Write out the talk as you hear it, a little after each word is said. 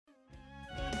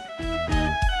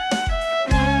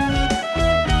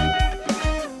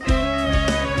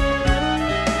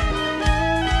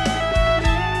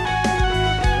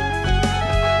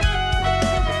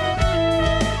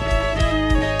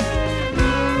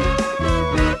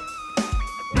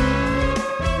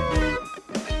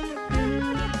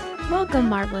Welcome,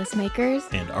 marvelous makers,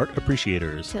 and art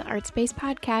appreciators, to the Art Space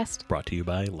Podcast, brought to you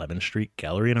by Lemon Street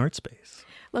Gallery and Art Space,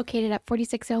 located at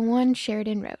 4601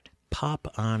 Sheridan Road.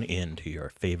 Pop on into your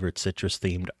favorite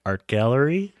citrus-themed art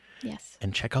gallery. Yes.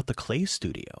 And check out the Clay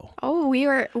Studio. Oh, we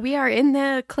are in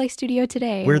the Clay Studio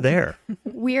today. We're there.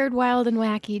 Weird, wild, and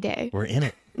wacky day. We're in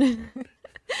it.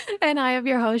 And I am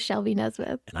your host, Shelby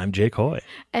Nesbitt. And I'm Jake Hoy.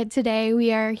 And today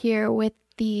we are here with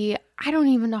I don't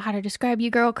even know how to describe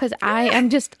you, girl, because I am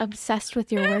just obsessed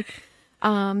with your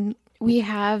work. We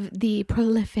have the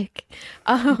prolific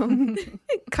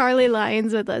Carley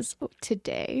Lyons with us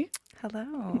today.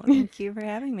 Hello. Thank you for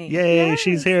having me. Yay, yes.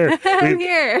 She's here. I'm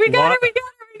here. We got her.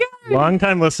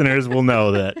 Longtime listeners will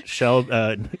know that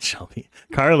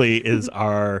Carley is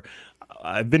our...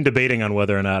 I've been debating on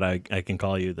whether or not I can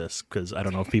call you this, because I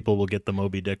don't know if people will get the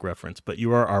Moby Dick reference, but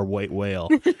you are our white whale.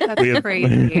 That's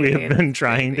crazy. We have been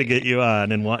trying to get you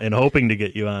on and hoping to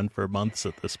get you on for months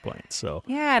at this point. So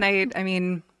yeah, and I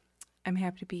mean, I'm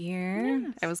happy to be here.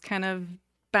 Yes. I was kind of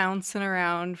bouncing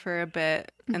around for a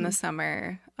bit in the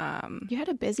summer. You had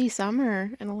a busy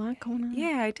summer and a lot going on.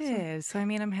 Yeah, I did. So I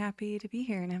mean, I'm happy to be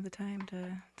here and have the time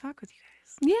to talk with you guys.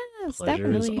 Yes, pleasure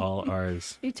definitely. Is all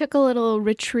ours. You took a little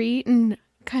retreat and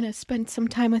kind of spent some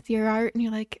time with your art, and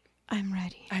you're like, I'm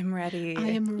ready. I'm ready. I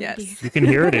am ready. Yes. You can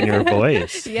hear it in your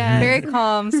voice. Yeah. Very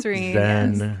calm, serene.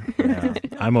 Zen. Yes.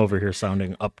 Yeah. I'm over here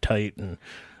sounding uptight and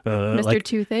Mr.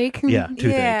 Toothache. Yeah, toothache,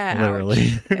 yeah,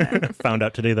 literally. Yeah. Found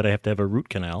out today that I have to have a root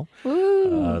canal. Ooh.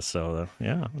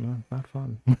 Yeah, not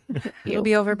fun. It'll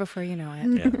be over before you know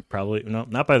it. Yeah, probably. No,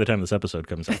 not by the time this episode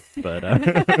comes out,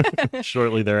 but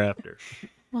shortly thereafter.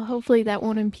 Well, hopefully that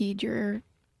won't impede your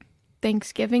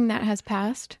Thanksgiving that has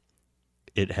passed.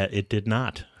 It did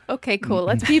not. Okay, cool.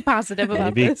 Let's be positive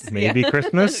about this. Maybe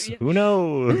Christmas. Yeah. Who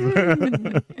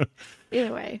knows?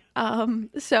 Either way.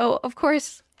 So of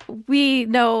course we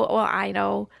know. Well, I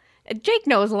know. Jake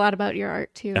knows a lot about your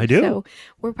art too. I do. So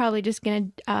we're probably just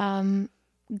gonna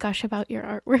gush about your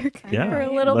artwork for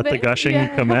a little bit. Let the gushing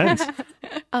commence.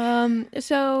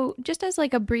 So just as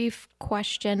like a brief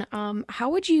question, how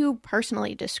would you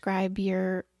personally describe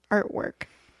your artwork?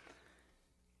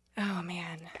 Oh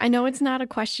man. I know it's not a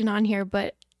question on here,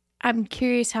 but I'm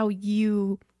curious how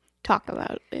you talk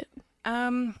about it.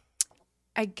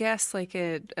 I guess like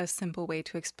a simple way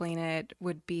to explain it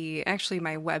would be actually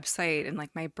my website and like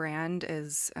my brand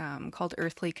is called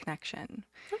Earthly Connection.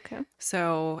 Okay.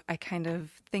 So I kind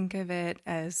of think of it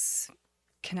as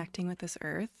connecting with this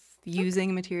earth,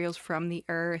 using materials from the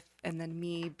earth, and then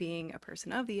me being a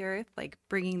person of the earth, like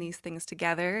bringing these things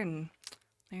together, and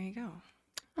there you go.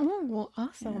 Oh, well,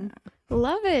 awesome. Yeah.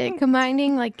 Love it.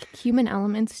 Combining like human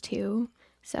elements too.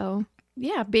 So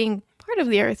yeah, being part of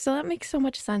the earth. So that makes so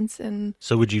much sense. And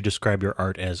so would you describe your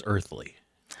art as earthly?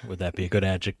 Would that be a good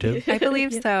adjective? I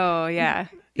believe so, yeah.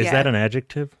 Is that an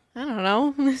adjective? I don't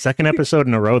know. Second episode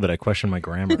in a row that I question my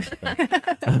grammar.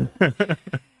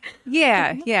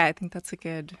 Yeah, I think that's a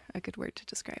good word to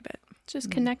describe it. Just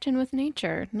connection with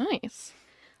nature. Nice.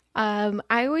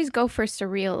 I always go for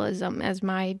surrealism as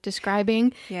my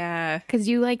describing. Yeah. Because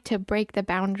you like to break the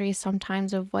boundaries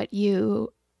sometimes of what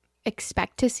you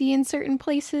expect to see in certain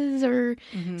places or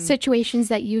situations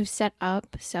that you've set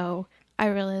up. So I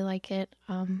really like it.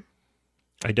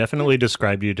 I definitely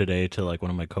described you today to like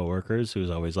one of my coworkers who's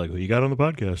always like, "Who you got on the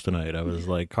podcast tonight?" I was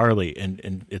like, "Carley,"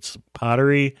 and it's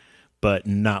pottery, but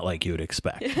not like you would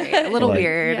expect. Right, a little like,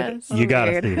 weird. Yes. You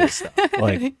gotta see this stuff.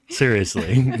 Like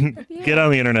seriously, get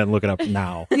on the internet and look it up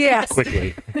now. Yes,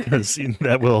 quickly, because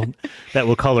that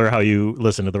will color how you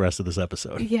listen to the rest of this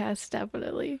episode. Yes,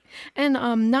 definitely. And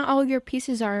not all your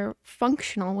pieces are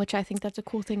functional, which I think that's a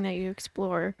cool thing that you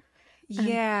explore.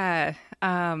 Yeah,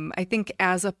 I think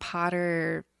as a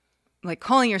potter, like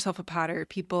calling yourself a potter,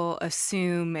 people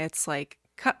assume it's like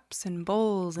cups and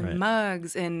bowls and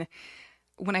mugs. And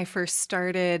when I first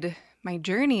started my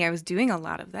journey, I was doing a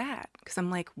lot of that because I'm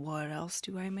like, what else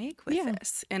do I make with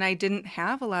this? And I didn't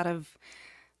have a lot of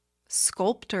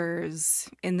sculptors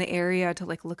in the area to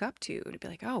like look up to be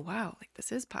like, oh wow, like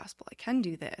this is possible, I can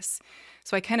do this.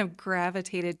 So I kind of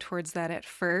gravitated towards that at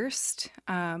first,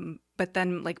 but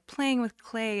then like playing with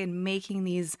clay and making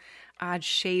these odd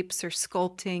shapes or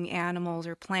sculpting animals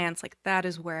or plants, like that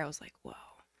is where I was like, whoa,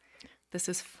 this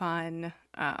is fun.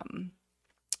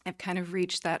 I've kind of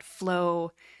reached that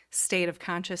flow state of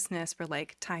consciousness where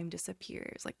like time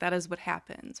disappears. Like that is what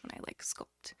happens when I like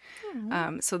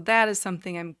sculpt. So that is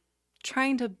something I'm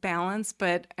trying to balance,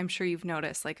 but I'm sure you've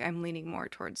noticed like I'm leaning more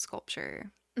towards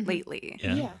sculpture lately.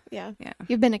 Yeah.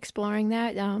 You've been exploring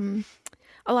that.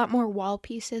 A lot more wall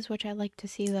pieces, which I like to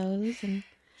see those and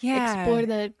explore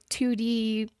the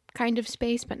 2D kind of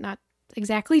space, but not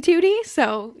exactly 2D.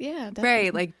 So yeah, definitely.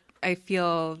 Right. Like I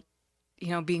feel,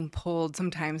 being pulled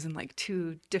sometimes in like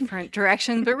two different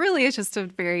directions, but really it's just a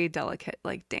very delicate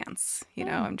like dance,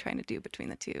 I'm trying to do between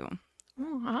the two.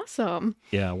 Oh, awesome.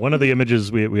 Yeah, one of the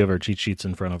images we have our cheat sheets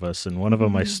in front of us, and one of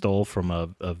them I stole from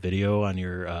a video on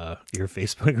your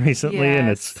Facebook recently, and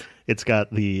it's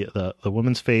got the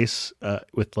woman's face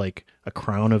with like a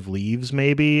crown of leaves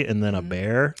maybe, and then a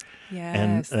bear. Yes.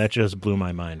 And that just blew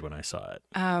my mind when I saw it.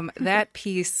 That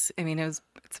piece, I mean, it's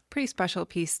a pretty special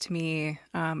piece to me.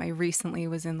 I recently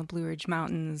was in the Blue Ridge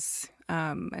Mountains,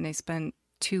 and I spent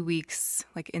 2 weeks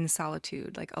like in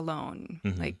solitude, like alone,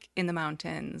 like in the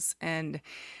mountains, and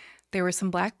there were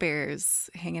some black bears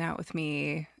hanging out with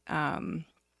me.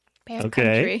 Bear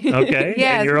Okay. country. Okay.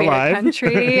 Yeah, And you're bear alive.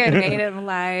 country. I made it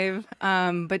alive.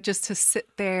 But just to sit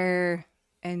there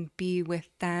and be with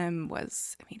them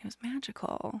was, it was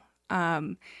magical.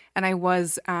 And I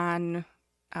was on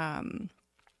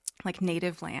like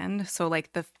native land, so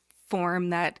like the form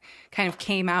that kind of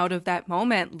came out of that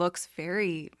moment looks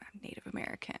very Native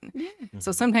American. Yeah.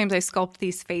 So sometimes I sculpt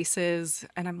these faces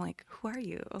and I'm like, who are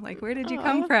you? Like, where did you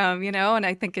come from? And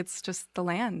I think it's just the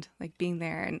land, like being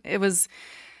there. And it was,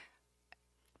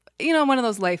 one of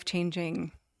those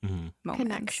life-changing moments.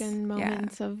 Connection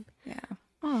moments of, yeah.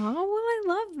 Oh, well, I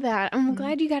love that. I'm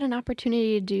glad you got an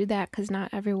opportunity to do that because not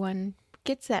everyone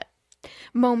gets that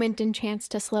moment and chance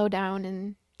to slow down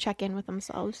and check in with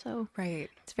themselves. So Right.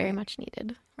 it's very much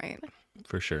needed. Right.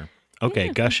 For sure. Okay,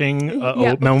 gushing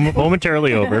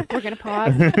momentarily over. We're going to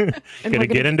pause. Going to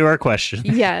get into our questions.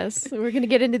 Yes, we're going to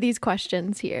get into these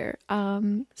questions here.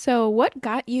 So what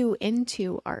got you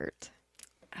into art?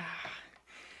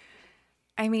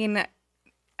 I mean,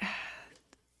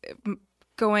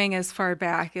 going as far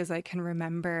back as I can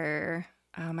remember,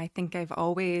 I think I've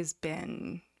always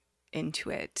been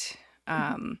into it.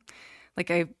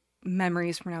 Like I have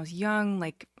memories from when I was young,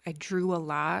 like I drew a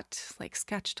lot, like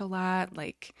sketched a lot,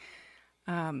 like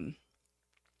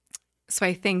so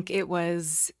I think it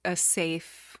was a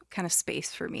safe kind of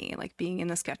space for me, like being in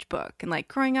the sketchbook and like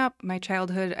growing up, my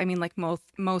childhood, I mean, like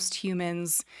most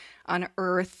humans on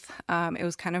Earth, it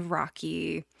was kind of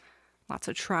rocky, lots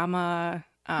of trauma.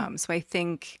 So I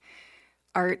think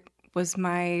art was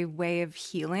my way of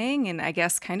healing and I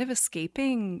guess kind of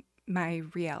escaping my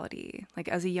reality. Like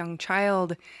as a young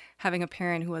child, having a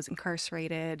parent who was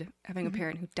incarcerated, having a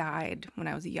parent who died when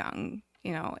I was young,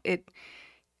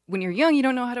 when you're young, you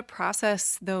don't know how to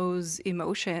process those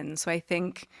emotions. So I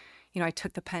think, I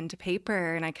took the pen to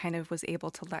paper and I kind of was able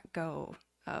to let go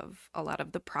of a lot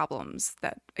of the problems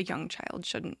that a young child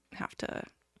shouldn't have to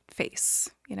face,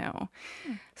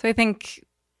 So I think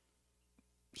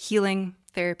healing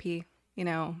therapy,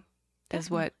 is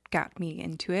what got me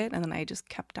into it. And then I just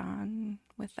kept on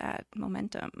with that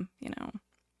momentum,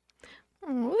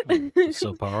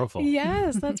 So powerful.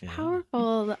 Yes, that's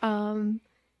powerful.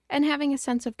 And having a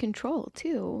sense of control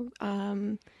too.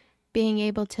 Being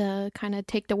able to kind of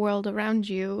take the world around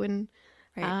you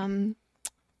and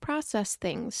process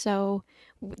things. So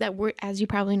that we're, as you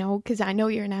probably know, because I know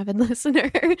you're an avid listener,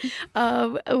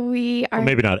 we are. Well,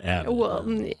 maybe not avid. Well,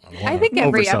 I think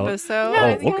every oversell it. episode.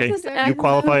 Oh, okay. You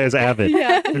qualify as avid.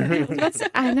 Yeah,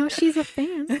 I know she's a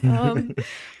fan.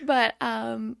 But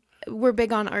we're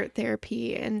big on art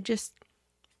therapy and just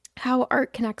how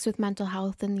art connects with mental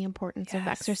health and the importance of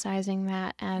exercising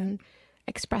that and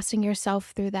expressing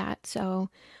yourself through that. So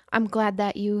I'm glad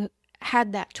that you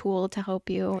had that tool to help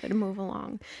you to move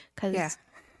along because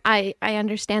I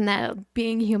understand that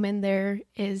being human, there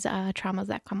is traumas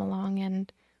that come along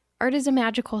and art is a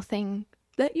magical thing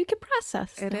that you can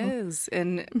process. It is.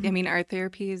 And I mean, art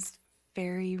therapy is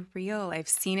very real. I've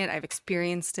seen it. I've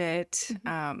experienced it.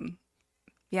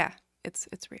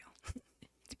 It's real.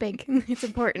 It's big. It's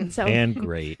important. So And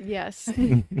great. yes.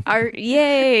 Art.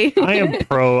 Yay. I am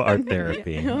pro art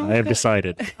therapy. I have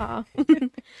decided. I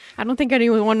don't think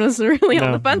anyone was really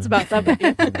on the fence about that.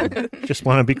 But Just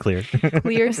want to be clear.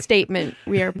 clear statement.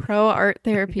 We are pro art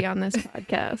therapy on this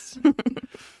podcast.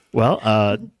 Well,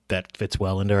 that fits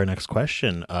well into our next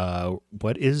question.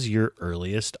 What is your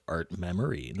earliest art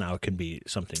memory? Now, it can be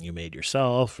something you made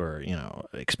yourself or,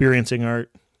 experiencing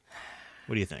art.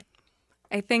 What do you think?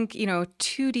 I think,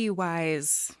 2D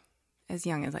wise, as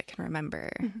young as I can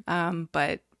remember.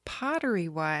 But pottery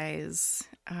wise,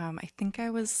 I think I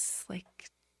was like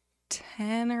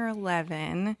 10 or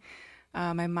 11.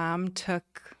 My mom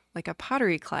took like a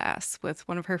pottery class with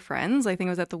one of her friends. I think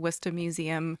it was at the Worcester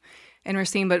Museum in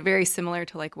Racine, but very similar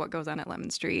to like what goes on at Lemon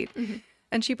Street.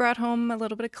 And she brought home a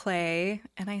little bit of clay,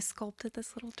 and I sculpted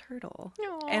this little turtle.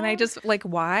 Aw. And I just like,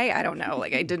 why? I don't know.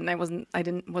 Like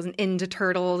wasn't into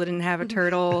turtles. I didn't have a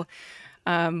turtle.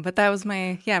 But that was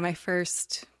my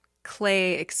first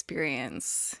clay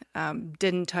experience.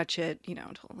 Didn't touch it,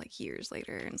 until like years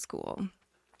later in school.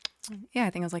 Yeah, I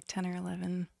think I was like 10 or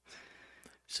 11.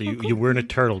 So you weren't a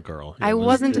turtle girl. I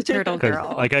wasn't a turtle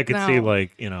girl. Like I could see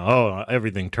like,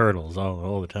 everything turtles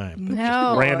all the time. But No.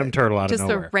 just a random turtle out of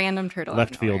nowhere. Just a random turtle.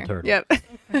 Left out of nowhere. field turtle.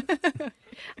 Yep.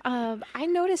 I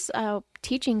notice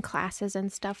teaching classes and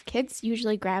stuff, kids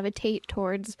usually gravitate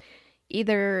towards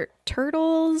either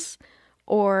turtles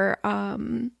or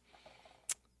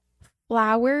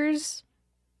flowers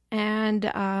and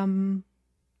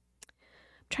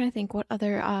trying to think what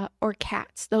other or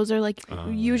cats. Those are like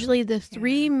usually the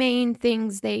three main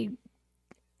things they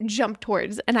jump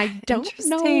towards, and I don't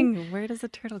know where does the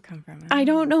turtle come from. I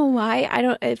don't know why. I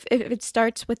don't if it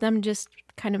starts with them just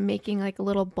kind of making like a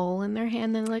little bowl in their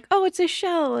hand, then like, oh, it's a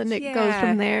shell, and it goes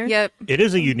from there. Yep. It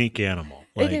is a unique animal.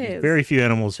 Like, it is. Very few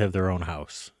animals have their own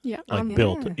house. Yeah.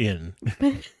 Built in.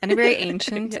 And a very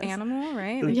ancient Yes. animal,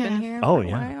 right? They've Yeah. been here Oh, for a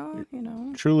yeah.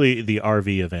 while, Truly the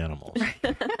RV of animals.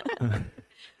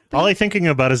 All I'm thinking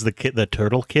about is the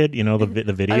turtle kid,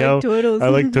 the video. I like turtles. I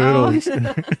like turtles.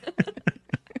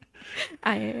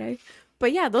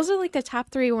 But yeah, those are like the top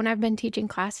three when I've been teaching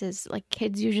classes. Like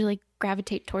kids usually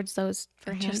gravitate towards those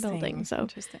for hand building. So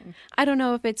Interesting. I don't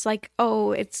know if it's like,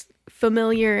 oh, it's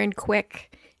familiar and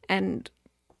quick, and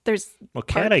there's Well,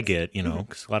 cat I get,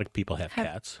 because a lot of people have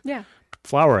cats. yeah.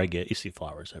 Flower I get, you see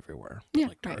flowers everywhere. But Yeah,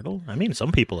 like turtle? I mean,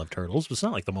 some people have turtles, but it's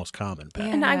not like the most common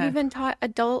pet. And I've Yeah. even taught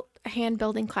adult hand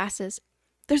building classes.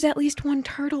 There's at least one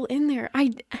turtle in there.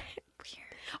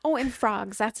 Oh, and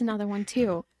frogs. That's another one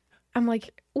too. I'm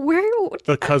like, where?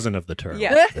 The cousin of the turtle.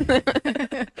 Yeah.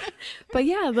 But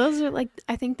yeah, those are like,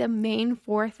 I think the main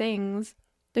four things.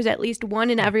 There's at least one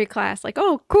in every class. Like,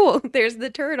 oh, cool. There's the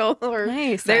turtle, or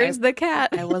Nice. there's the cat.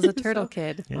 I was a turtle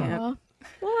kid. Yeah.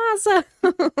 Awesome.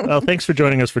 Well, thanks for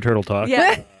joining us for Turtle Talk.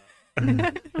 Yeah.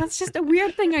 That's just a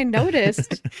weird thing I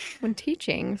noticed when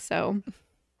teaching. So,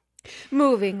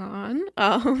 moving on,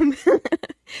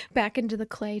 back into the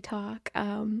clay talk.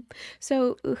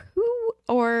 So who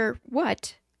or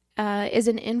what is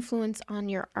an influence on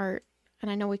your art? And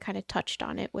I know we kind of touched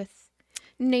on it with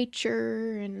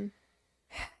nature and.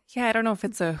 Yeah, I don't know if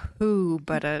it's a who,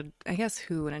 but I guess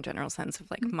who in a general sense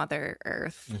of like Mother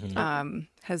Earth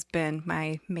has been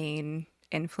my main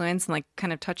influence, and like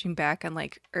kind of touching back on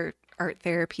like art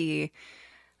therapy.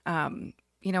 When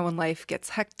life gets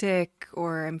hectic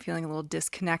or I'm feeling a little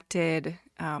disconnected,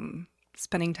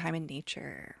 spending time in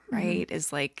nature, right,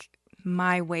 is like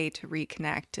my way to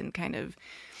reconnect and kind of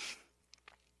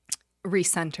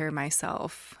recenter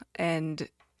myself. And,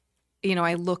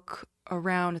 I look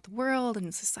around at the world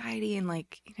and society and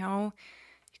like, you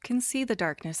can see the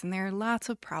darkness and there are lots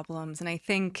of problems. And I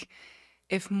think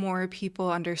if more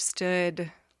people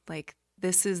understood like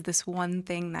this is this one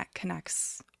thing that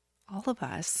connects all of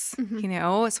us,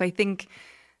 so I think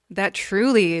that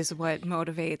truly is what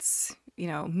motivates,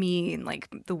 me and like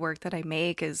the work that I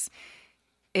make is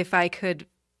if I could,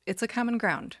 it's a common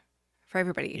ground for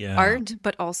everybody. Yeah. Art,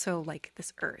 but also like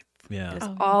this earth. Yeah. It's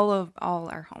all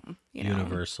our home.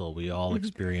 Universal. We all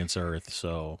experience Earth,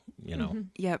 so,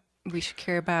 Yep. We should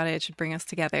care about it. It should bring us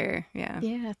together. Yeah.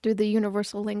 Yeah, through the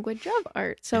universal language of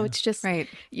art. So it's just, Right.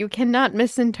 you cannot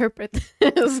misinterpret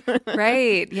this.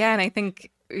 Right. Yeah. And I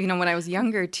think, when I was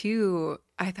younger too,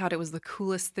 I thought it was the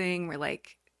coolest thing where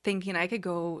like thinking I could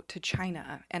go to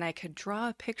China and I could draw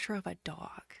a picture of a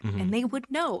dog and they would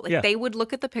know. Like they would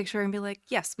look at the picture and be like,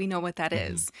 yes, we know what that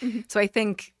is. So I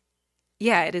think,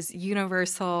 yeah, it is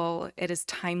universal. It is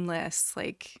timeless.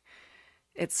 Like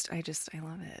I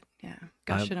love it. Yeah.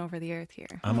 Gushing over the earth here.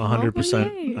 I'm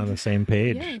 100% yay. on the same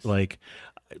page. Yes. Like,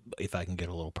 if I can get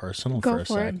a little personal Go for a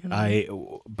for it.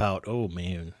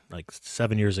 second. Like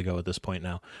 7 years ago at this point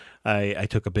now, I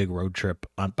took a big road trip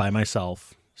by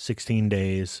myself, 16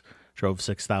 days, drove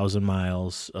 6,000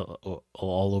 miles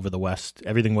all over the West,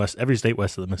 every state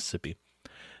west of the Mississippi.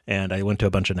 And I went to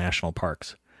a bunch of national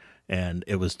parks. And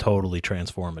it was totally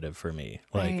transformative for me.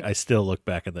 Like Right. I still look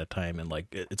back at that time and like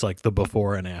it's like the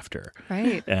before and after.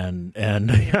 Right. And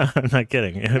yeah, I'm not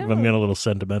kidding. I'm getting a little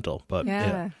sentimental, but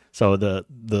Yeah. So the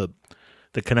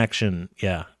connection,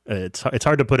 yeah, it's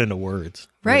hard to put into words.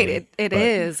 Right. really. It But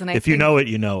is. And if you know it,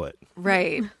 you know it.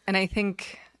 Right. And I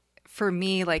think for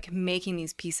me, like making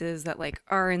these pieces that like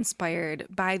are inspired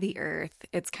by the earth,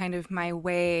 it's kind of my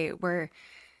way where,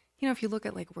 if you look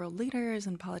at like world leaders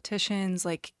and politicians,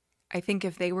 like I think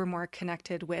if they were more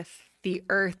connected with the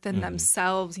earth and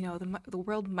themselves, the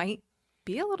world might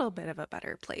be a little bit of a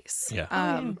better place.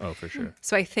 Yeah. Oh, for sure.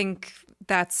 So I think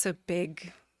that's a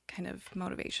big kind of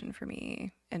motivation for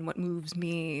me, and what moves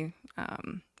me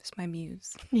is my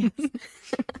muse. Yes.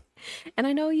 And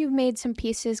I know you've made some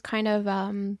pieces kind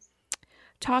of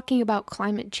talking about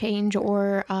climate change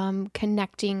or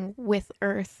connecting with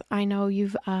Earth. I know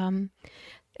you've,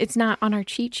 it's not on our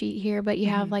cheat sheet here, but you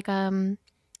have like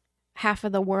half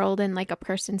of the world and like a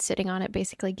person sitting on it,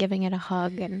 basically giving it a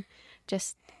hug and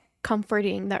just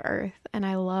comforting the Earth. And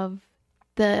I love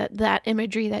that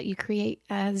imagery that you create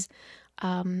as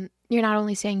you're not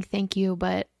only saying thank you,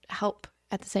 but help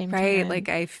at the same time. Right. Like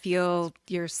I feel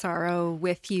your sorrow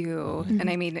with you. And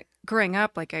I mean, growing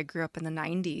up, like I grew up in the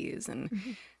 90s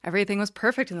and everything was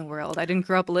perfect in the world. I didn't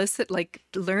grow up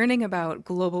learning about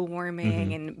global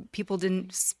warming, and people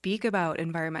didn't speak about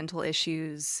environmental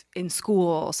issues in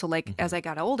school. So like as I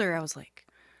got older, I was like,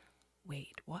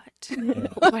 wait, what?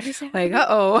 What is that? Like,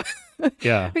 uh-oh.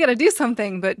 Yeah. We got to do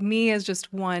something. But me as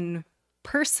just one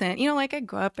person, you know, like I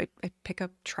go up, I pick up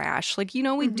trash. Like, you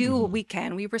know, we do what we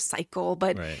can. We recycle.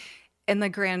 But in the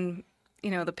grand,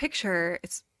 you know, the picture,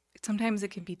 sometimes it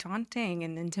can be daunting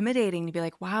and intimidating to be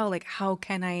like, wow, like how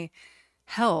can I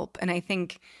help? And I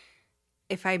think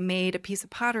if I made a piece of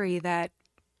pottery that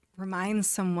reminds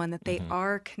someone that they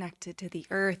are connected to the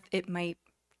earth, it might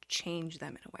change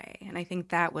them in a way. And I think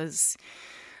that was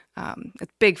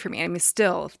it's big for me. I mean,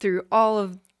 still through all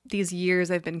of these years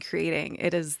I've been creating,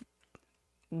 it is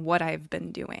what I've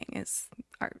been doing is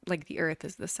like the earth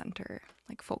is the center,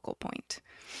 like focal point.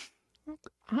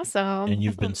 Awesome. And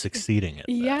you've been succeeding at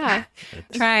that. Yeah.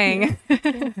 Trying.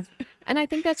 Yes. And I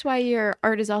think that's why your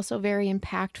art is also very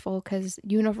impactful, because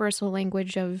universal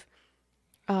language of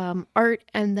art,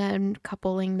 and then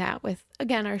coupling that with,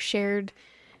 again, our shared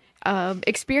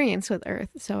experience with Earth.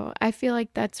 So I feel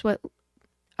like that's what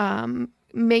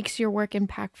makes your work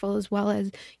impactful, as well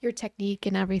as your technique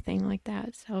and everything like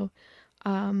that. So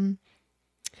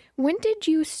when did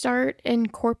you start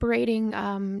incorporating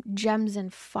gems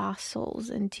and fossils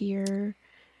into your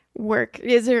work?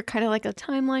 Is there kind of like a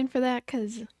timeline for that?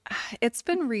 Because it's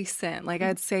been recent. Like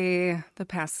I'd say the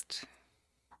past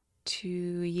 2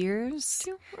 years.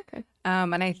 Okay.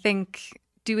 And I think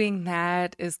doing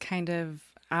that is kind of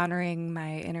honoring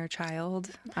my inner child.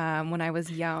 When I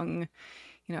was young,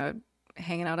 you know,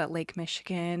 hanging out at Lake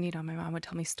Michigan, you know, my mom would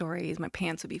tell me stories. My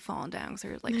pants would be falling down because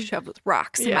they're like shoved with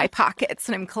rocks in my pockets,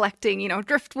 and I'm collecting, you know,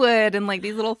 driftwood and like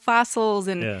these little fossils.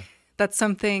 And that's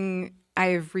something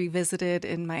I've revisited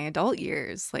in my adult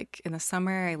years. Like in the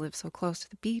summer, I live so close to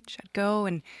the beach. I'd go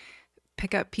and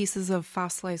pick up pieces of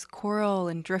fossilized coral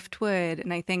and driftwood.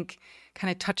 And I think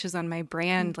kind of touches on my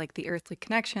brand, like the earthly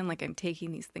connection. Like I'm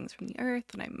taking these things from the earth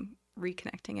and I'm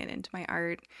reconnecting it into my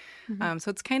art. So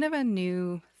it's kind of a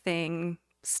new thing,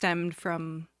 stemmed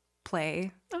from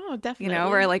play. Oh, definitely. You know,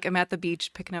 where like I'm at the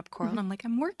beach picking up coral and I'm like,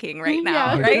 I'm working right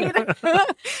now, right?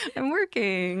 I'm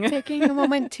working. Taking a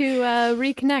moment to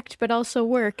reconnect, but also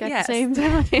work at the same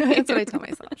time. That's what I tell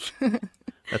myself.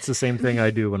 That's the same thing I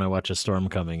do when I watch a storm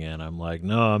coming in. I'm like,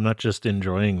 no, I'm not just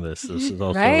enjoying this. This is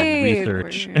also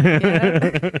research.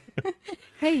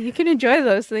 Hey, you can enjoy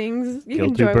those things. You Kill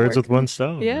can two enjoy birds work. with one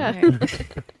stone. Yeah.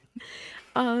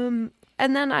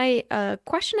 And then a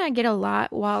question I get a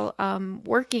lot while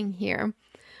working here: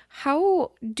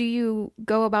 how do you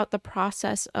go about the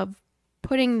process of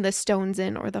putting the stones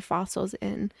in or the fossils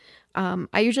in?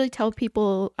 I usually tell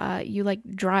people you like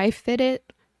dry fit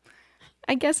it,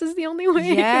 I guess is the only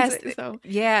way. Yes. So.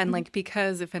 Yeah. And like,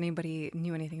 because if anybody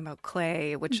knew anything about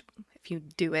clay, which if you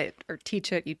do it or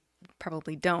teach it, you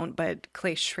probably don't, but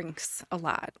clay shrinks a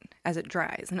lot as it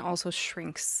dries and also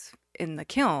shrinks in the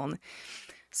kiln.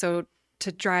 So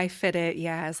to dry fit it,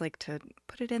 is like to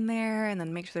put it in there and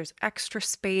then make sure there's extra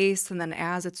space. And then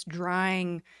as it's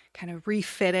drying, kind of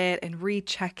refit it and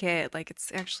recheck it. Like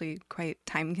it's actually quite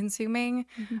time consuming.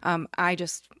 I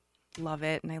just love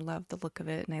it, and I love the look of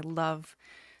it, and I love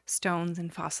stones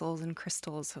and fossils and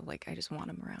crystals. So like I just want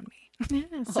them around me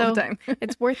all the time.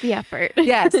 It's worth the effort.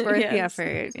 Yes, worth the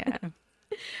effort. Yeah.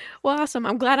 Well, awesome.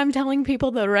 I'm glad I'm telling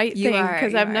people the right thing,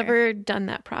 because I've are. never done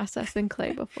that process in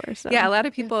clay before. So Yeah, a lot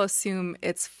of people assume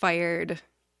it's fired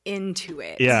into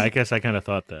it. Yeah, I guess I kind of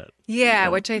thought that. Yeah,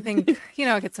 which I think, you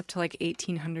know, it gets up to like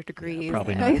 1800 degrees.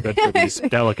 Probably not good for these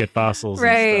delicate fossils.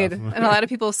 Right. And, And a lot of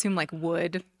people assume like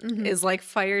wood is like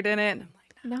fired in it. And I'm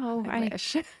like, no, I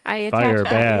wish. I attach Fire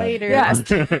that bad. later. Yes.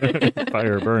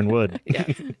 Fire burn wood.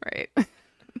 Yes, right.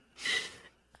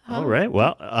 All right.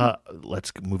 Well,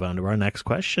 let's move on to our next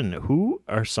question. Who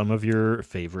are some of your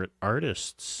favorite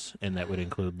artists? And that would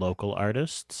include local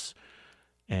artists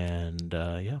and,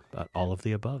 all of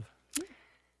the above.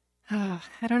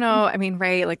 I don't know. I mean,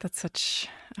 right, like that's such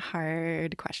a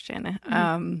hard question.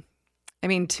 I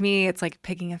mean, to me, it's like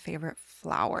picking a favorite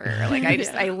flower. Like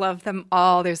I love them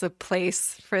all. There's a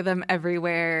place for them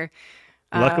everywhere.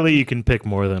 Luckily, you can pick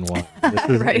more than one.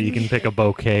 Right. You can pick a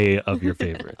bouquet of your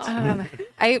favorites.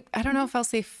 I don't know if I'll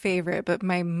say favorite, but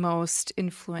my most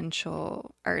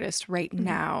influential artist right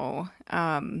now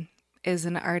is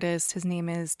an artist. His name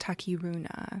is Taki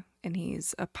Runa, and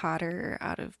he's a potter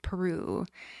out of Peru.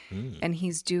 And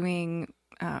he's doing,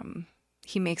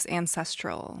 he makes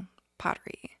ancestral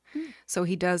pottery. So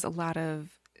he does a lot of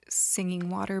singing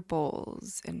water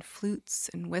bowls and flutes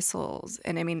and whistles.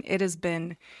 And I mean, it has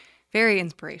been very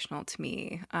inspirational to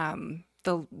me.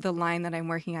 The line that I'm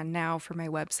working on now for my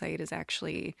website is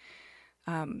actually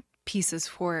pieces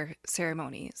for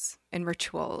ceremonies and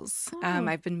rituals.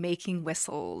 I've been making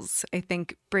whistles. I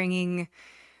think bringing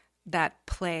that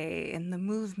play and the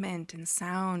movement and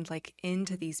sound like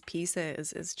into these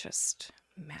pieces is just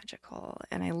magical,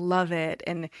 and I love it.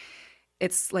 And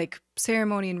it's like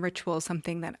ceremony and ritual is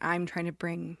something that I'm trying to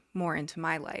bring more into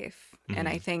my life. And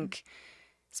I think,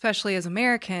 especially as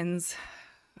Americans,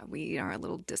 we are a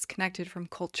little disconnected from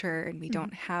culture, and we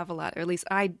don't have a lot, or at least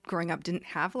I, growing up, didn't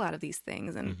have a lot of these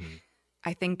things. And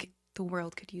I think the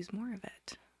world could use more of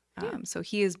it. So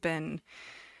he has been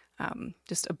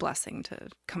just a blessing to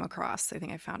come across. I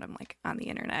think I found him like on the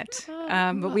internet.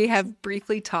 But we have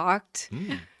briefly talked.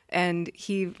 And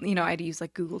he, you know, I'd use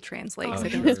like Google Translate because I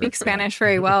didn't speak Spanish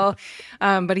very well.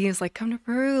 But he was like, come to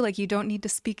Peru. Like, you don't need to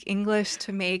speak English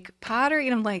to make pottery.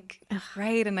 And I'm like,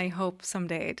 right. And I hope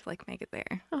someday to like make it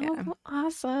there. Oh,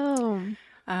 awesome.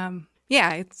 Yeah,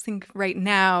 I think right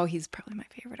now he's probably my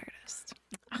favorite artist.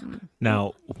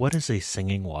 Now, what is a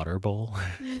singing water bowl?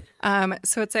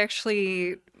 So it's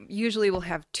actually, usually we'll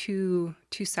have two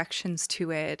sections to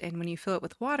it, and when you fill it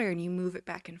with water and you move it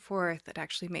back and forth, it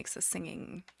actually makes a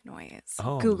singing noise.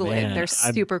 Oh, Google man. it. They're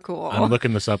super cool. I'm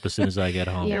looking this up as soon as I get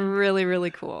home. They're really,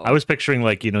 really cool. I was picturing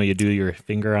like, you know, you do your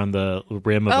finger on the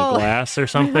rim of a glass or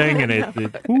something,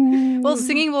 and well,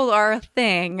 singing bowls are a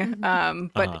thing,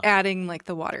 but adding like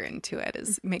the water into it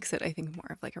makes it, I think, more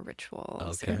of like a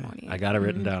ritual ceremony. I got it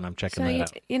written down. I'm checking that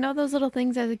out. You know those little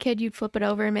things as a kid you'd flip it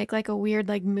over and make like a weird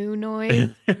like moo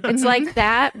noise? It's like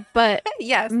that, but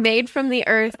yes, made from the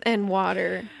earth and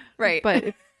water. Right.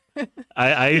 But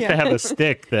I used to have a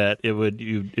stick that it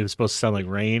was supposed to sound like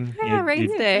rain. Yeah, rain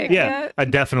stick. Yeah, I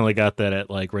definitely got that at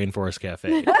like Rainforest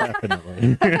Cafe.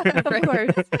 Definitely. of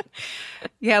course.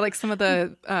 Yeah, like some of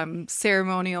the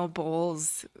ceremonial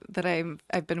bowls that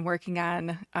I've been working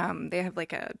on, they have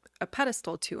like a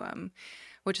pedestal to them,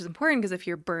 which is important because if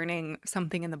you're burning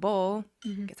something in the bowl,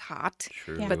 it gets hot.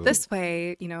 Sure. Yeah. But this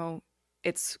way, you know,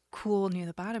 it's cool near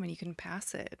the bottom and you can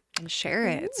pass it and share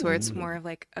it. So it's more of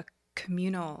like a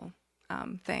communal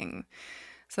thing.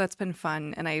 So that's been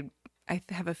fun. And I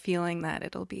have a feeling that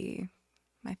it'll be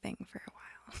my thing for a while.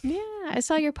 Yeah, I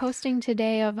saw your posting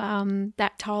today of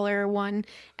that taller one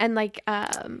and like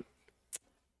the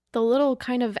little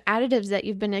kind of additives that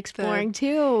you've been exploring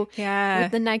too. Yeah.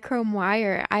 With the nichrome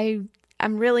wire.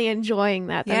 I'm really enjoying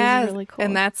that. That is really cool.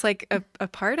 And that's like a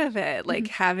part of it, like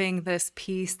having this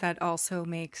piece that also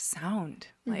makes sound.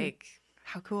 Like,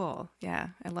 how cool. Yeah,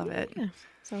 I love it. Yeah.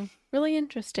 So really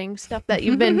interesting stuff that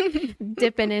you've been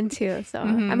dipping into. So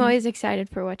I'm always excited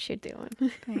for what you're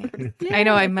doing. Yeah. I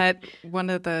know I met one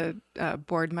of the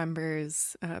board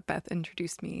members, Beth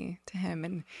introduced me to him,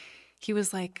 and he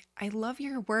was like, I love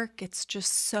your work. It's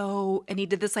just so, and he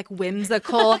did this like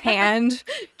whimsical hand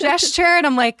gesture. And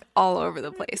I'm like, all over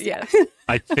the place. Yes.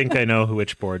 I think I know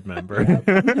which board member.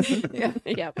 Yeah.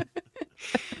 Yep.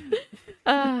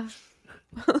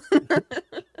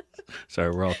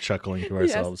 Sorry, we're all chuckling to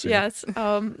ourselves. Yes.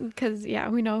 Because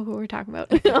we know who we're talking about.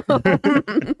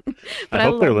 But I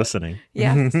hope they're listening.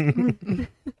 Yes.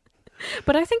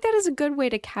 But I think that is a good way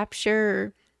to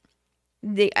capture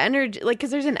the energy, like,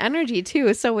 because there's an energy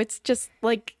too. So it's just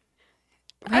like,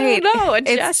 I don't know, a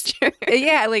gesture.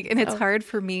 Yeah, like, and it's hard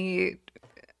for me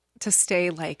to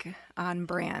stay like on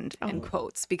brand in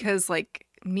quotes because like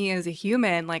me as a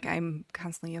human, like I'm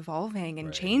constantly evolving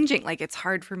and changing. Like it's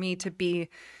hard for me to be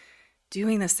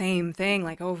doing the same thing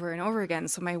like over and over again.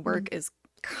 So my work is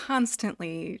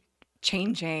constantly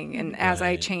changing, and as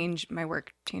I change, my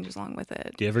work changes along with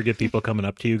it. Do you ever get people coming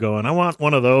up to you going, I want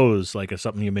one of those, like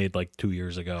something you made like 2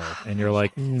 years ago, and you're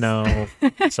like, no,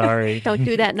 sorry, don't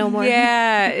do that no more?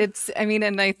 Yeah,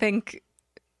 and I think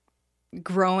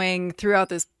growing throughout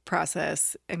this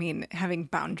process, having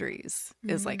boundaries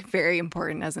is like very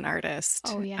important as an artist.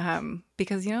 Oh yeah.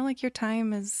 Because like your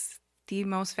time is the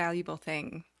most valuable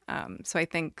thing. So I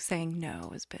think saying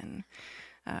no has been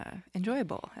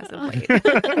enjoyable as of late.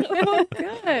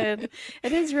 Good.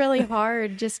 It is really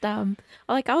hard. Just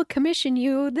like I'll commission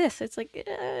you this. It's like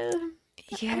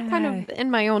I'm kind of in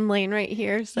my own lane right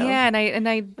here. So yeah, and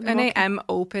I am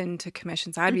open to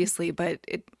commissions, obviously, but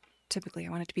typically I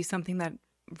want it to be something that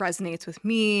resonates with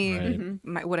me,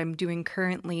 Right. what I'm doing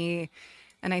currently,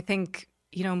 and I think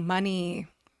money.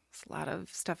 There's a lot of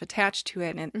stuff attached to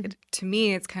it, and to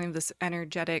me, it's kind of this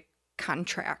energetic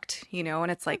contract,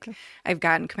 and it's like I've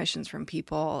gotten commissions from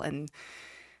people, and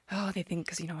they think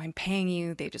because I'm paying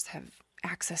you, they just have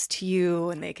access to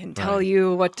you and they can tell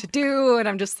you what to do, and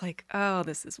I'm just like, oh,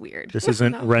 this is weird. This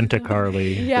isn't Rent a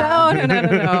Carley.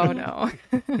 Yeah. No.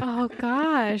 Oh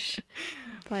gosh.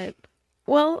 But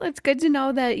well, it's good to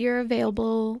know that you're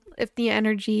available if the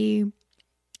energy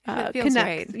It feels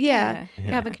connects. right. Yeah.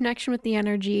 You have a connection with the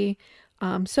energy.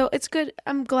 So it's good.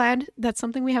 I'm glad that's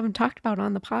something we haven't talked about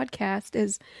on the podcast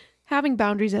is having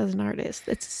boundaries as an artist.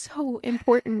 It's so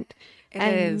important. It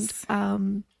is.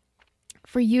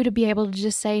 For you to be able to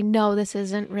just say, no, this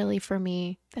isn't really for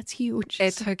me. That's huge.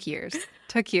 It took years.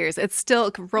 It's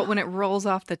still, when it rolls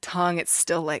off the tongue, it's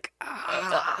still like,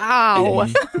 ow,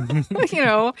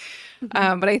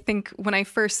 but I think when I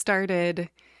first started,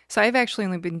 so I've actually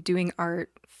only been doing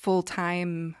art full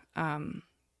time,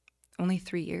 only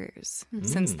 3 years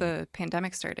since the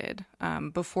pandemic started.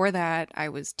 Before that, I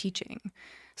was teaching.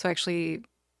 So actually,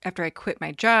 after I quit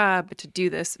my job to do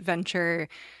this venture,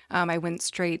 I went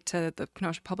straight to the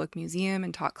Kenosha Public Museum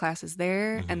and taught classes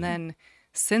there. And then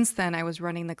since then, I was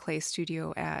running the clay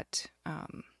studio at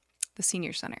the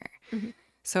Senior Center.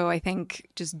 So I think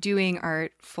just doing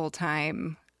art full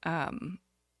time, I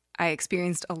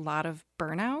experienced a lot of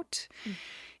burnout,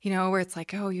 where it's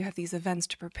like, oh, you have these events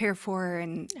to prepare for.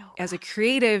 And as a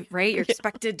creative, right, you're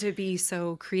expected to be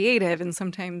so creative. And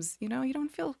sometimes, you don't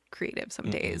feel creative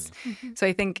some days. So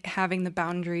I think having the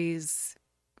boundaries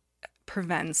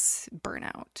prevents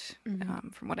burnout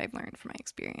from what I've learned from my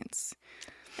experience.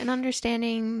 And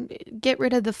understanding, get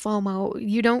rid of the FOMO.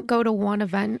 You don't go to one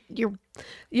event,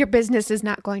 your business is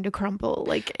not going to crumble.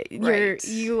 Like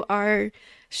you are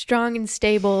strong and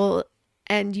stable,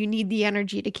 and you need the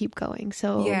energy to keep going.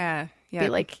 So be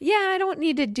like, I don't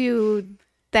need to do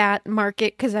that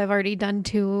market because I've already done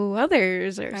 2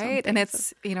 others or something. And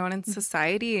it's and in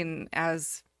society and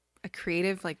as a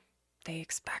creative, like they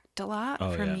expect a lot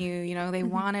from you. They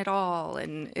want it all,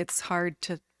 and it's hard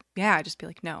to just be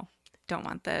like, no. Don't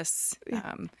want this.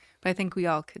 But I think we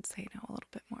all could say no a little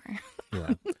bit more.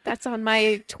 That's on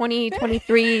my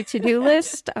 2023 to-do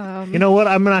list. You know what?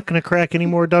 I'm not going to crack any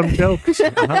more dumb jokes.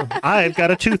 I've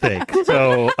got a toothache.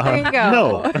 So there you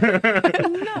go.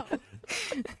 No.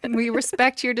 We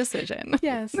respect your decision.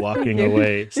 Yes. Walking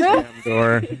away, slam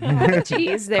door.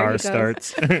 Jeez, there Car he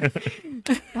starts.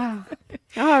 Wow.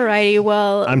 All righty.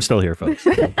 Well, I'm still here, folks.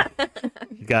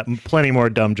 Got plenty more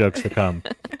dumb jokes to come.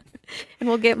 And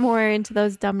we'll get more into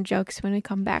those dumb jokes when we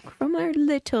come back from our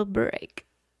little break.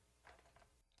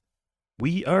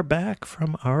 We are back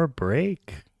from our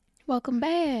break. Welcome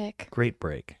back. Great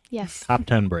break. Yes. Top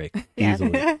 10 break.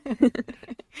 Easily. A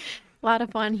lot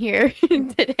of fun here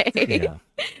today.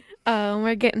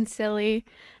 We're getting silly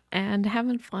and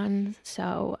having fun.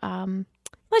 So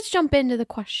let's jump into the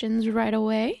questions right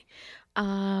away.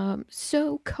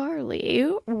 So Carley,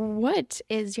 what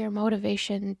is your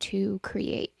motivation to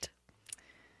create?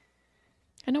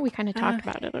 I know we kind of talked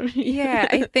about it already.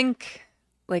 I think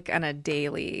like on a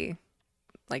daily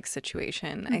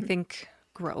situation, I think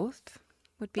growth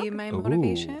would be my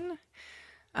motivation.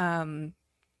 I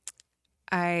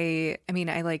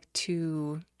like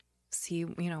to see,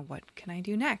 what can I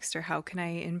do next, or how can I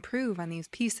improve on these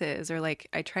pieces, or like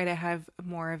I try to have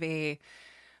more of a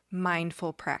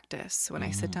mindful practice when I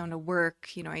sit down to work.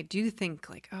 I do think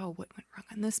like, oh, what went wrong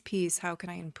on this piece? How can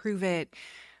I improve it?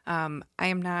 I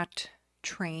am not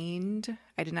trained.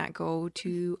 I did not go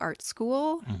to art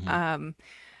school. I'm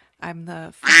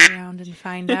the fool around and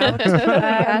find out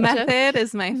method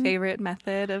is my favorite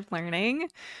method of learning.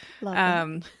 Love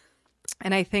it.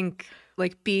 And I think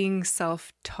like being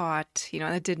self-taught,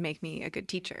 that did make me a good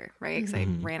teacher, right? Because I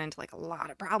ran into like a lot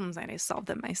of problems and I solved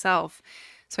them myself.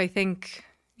 So I think,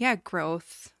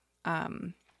 growth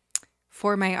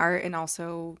for my art and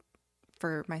also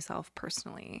for myself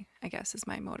personally, I guess, is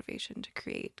my motivation to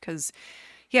create. Because,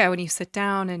 when you sit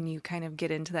down and you kind of get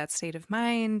into that state of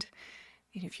mind,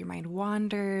 if your mind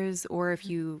wanders or if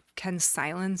you can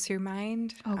silence your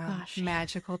mind,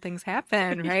 magical things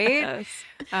happen, right?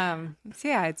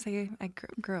 So I'd say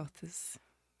growth is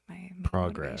my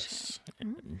progress,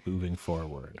 moving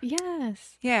forward.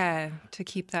 Yes. Yeah, to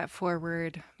keep that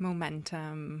forward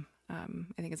momentum, I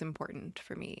think is important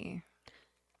for me.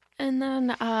 And then,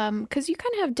 because you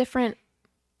kind of have different,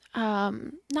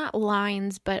 not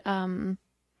lines, but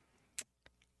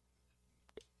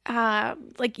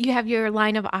like you have your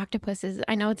line of octopuses.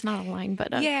 I know it's not a line,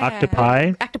 but Yeah.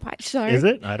 Octopi? octopi. Sorry, Is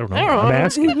it? I don't know. I don't I'm know.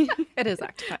 asking. It is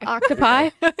octopi. Octopi.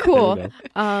 Cool. There we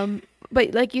go.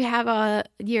 But like you have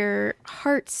your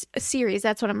hearts series.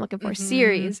 That's what I'm looking for.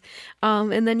 Series.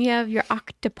 And then you have your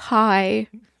octopi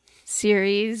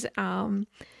series.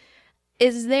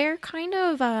 Is there kind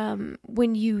of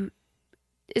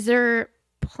is there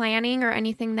planning or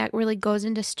anything that really goes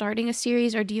into starting a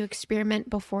series, or do you experiment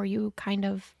before you kind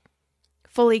of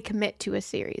fully commit to a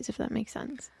series, if that makes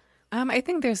sense? I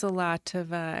think there's a lot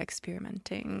of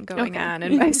experimenting going on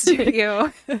in my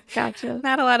studio. Gotcha.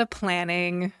 Not a lot of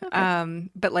planning.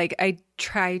 But like I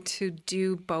try to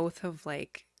do both of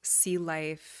like sea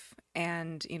life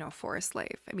and, forest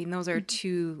life. I mean, those are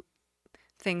two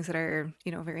things that are,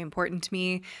 very important to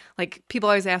me. Like people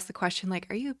always ask the question, like,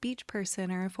 are you a beach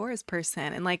person or a forest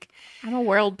person? And like, I'm a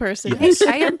world person. Yes.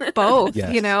 I am both,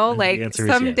 Yes. The like answer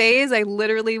is some yes. days I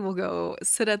literally will go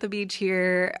sit at the beach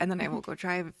here and then I will go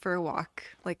drive for a walk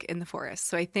like in the forest.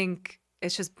 So I think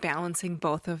it's just balancing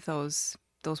both of those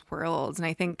worlds. And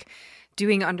I think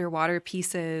doing underwater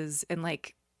pieces and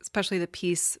like, especially the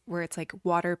piece where it's like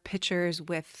water pictures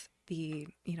with the,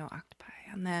 octopi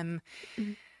on them.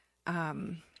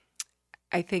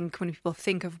 I think when people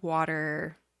think of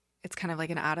water, it's kind of like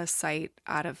an out of sight,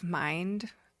 out of mind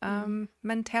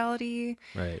mentality.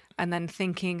 Right. And then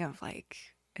thinking of like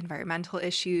environmental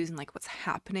issues and like what's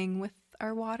happening with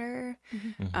our water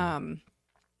and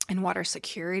water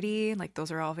security. Like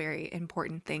those are all very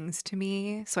important things to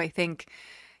me. So I think,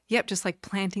 just like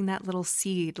planting that little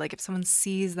seed. Like if someone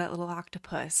sees that little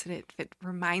octopus and it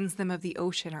reminds them of the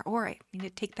ocean, or I need to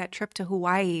take that trip to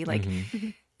Hawaii. Like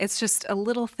it's just a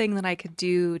little thing that I could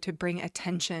do to bring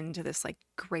attention to this like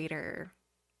greater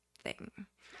thing.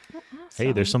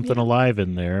 Hey, there's something alive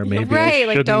in there. Maybe right, I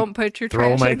like shouldn't don't put your throw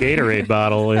trash my in there. Gatorade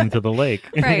bottle into the lake.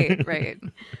 Right.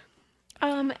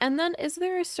 And then is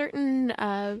there a certain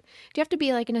do you have to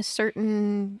be like in a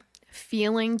certain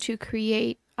feeling to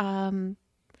create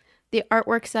the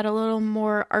artworks that are a little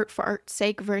more art for art's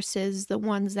sake versus the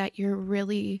ones that you're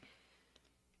really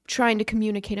trying to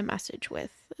communicate a message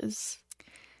with? Is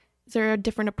there a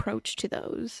different approach to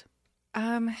those?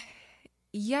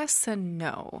 Yes and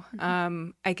no.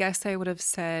 I guess I would have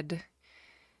said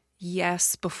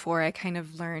yes before I kind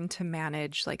of learned to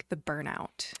manage like the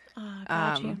burnout.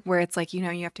 Gotcha. Where it's like, you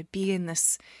have to be in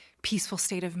this peaceful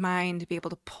state of mind to be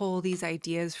able to pull these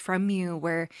ideas from you,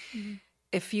 where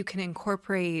if you can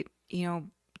incorporate,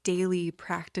 daily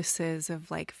practices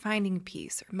of like finding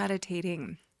peace or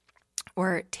meditating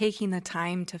or taking the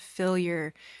time to fill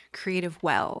your creative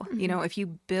well, if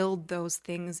you build those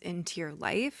things into your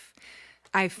life,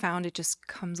 I've found it just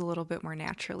comes a little bit more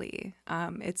naturally.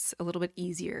 It's a little bit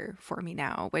easier for me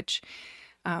now, which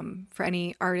for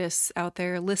any artists out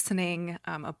there listening,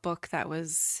 a book that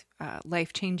was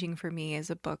life-changing for me is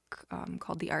a book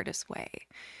called The Artist's Way.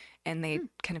 And they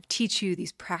kind of teach you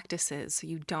these practices so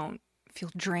you don't feel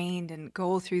drained and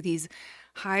go through these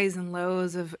highs and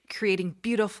lows of creating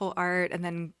beautiful art and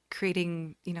then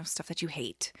creating, stuff that you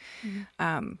hate.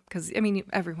 Because,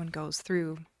 everyone goes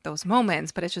through those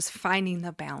moments, but it's just finding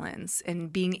the balance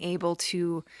and being able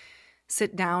to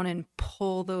sit down and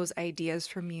pull those ideas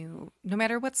from you, no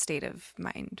matter what state of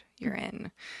mind you're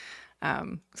in. So I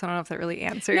don't know if that really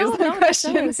answers the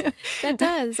question. That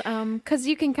does. Because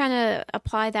you can kind of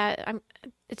apply that.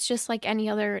 It's just like any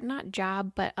other, not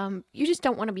job, but you just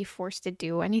don't want to be forced to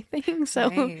do anything. So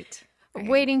Right.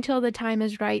 waiting till the time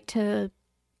is right to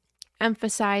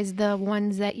emphasize the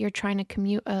ones that you're trying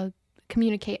to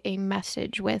communicate a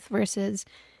message with versus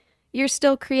you're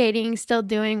still creating, still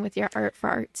doing with your art for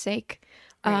art's sake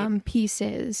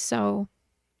pieces. So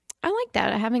I like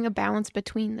that. Having a balance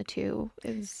between the two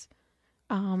is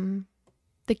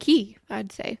the key,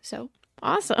 I'd say. So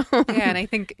awesome. Yeah, and I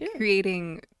think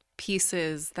creating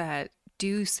pieces that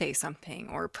do say something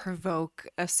or provoke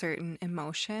a certain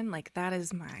emotion, like that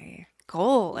is my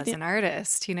goal as an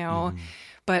artist,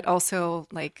 but also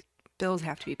like bills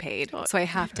have to be paid. So I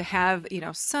have to have,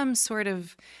 some sort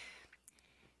of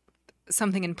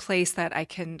something in place that I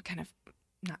can kind of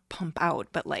not pump out,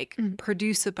 but like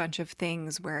produce a bunch of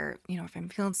things where, if I'm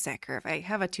feeling sick or if I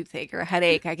have a toothache or a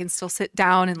headache, I can still sit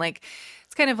down and like,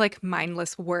 it's kind of like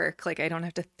mindless work. Like I don't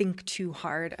have to think too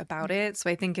hard about it. So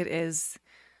I think it is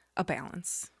a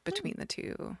balance between the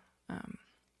two.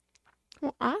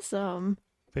 Well, awesome.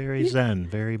 Very zen,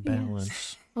 very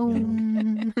balanced. Oh.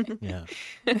 Yeah.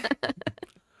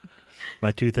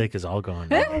 My toothache is all gone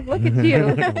now. Oh, look at you.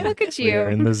 Look at We are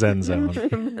you. in the Zen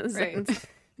zone. Right.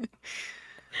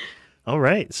 All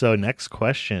right. So next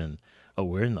question. Oh,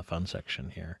 we're in the fun section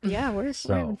here. Yeah, we're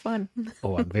having fun.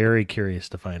 Oh, I'm very curious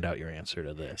to find out your answer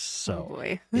to this. So, Oh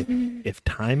boy. if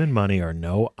time and money are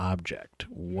no object,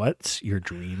 what's your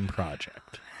dream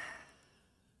project?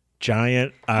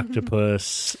 Giant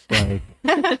octopus, a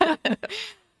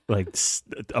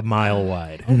mile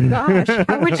wide. Oh gosh,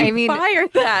 how would you I mean- fire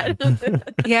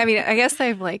that? Yeah, I mean, I guess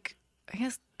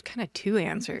kind of two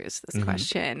answers to this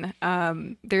question.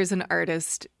 There's an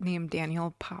artist named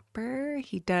Daniel Popper.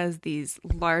 He does these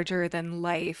larger than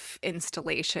life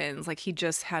installations. Like he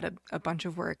just had a bunch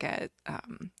of work at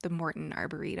the Morton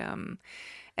Arboretum.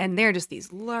 And they're just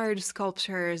these large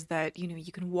sculptures that,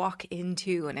 you can walk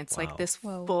into, and it's like this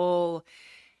full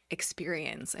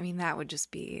experience. I mean, that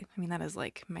is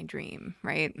like my dream,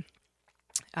 right?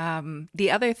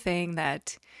 The other thing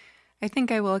that I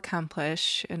think I will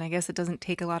accomplish, and I guess it doesn't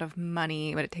take a lot of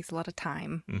money, but it takes a lot of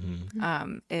time,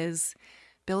 is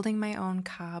building my own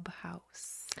cob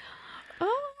house.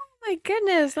 Oh my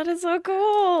goodness, that is so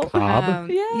cool. Cob?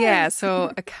 Yeah,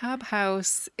 so a cob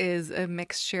house is a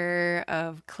mixture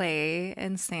of clay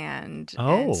and sand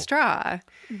and straw.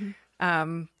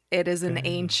 It is an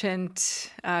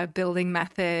ancient building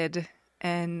method,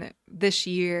 and this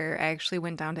year I actually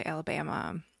went down to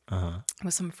Alabama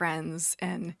with some friends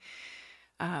and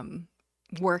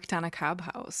worked on a cob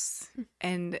house.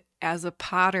 And as a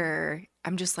potter,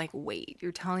 I'm just like, wait,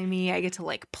 you're telling me I get to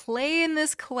like play in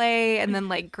this clay and then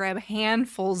like grab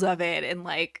handfuls of it and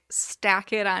like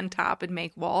stack it on top and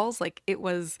make walls? Like, it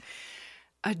was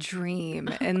a dream.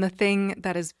 And the thing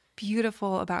that is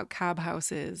beautiful about cob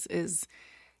houses is,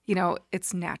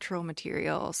 it's natural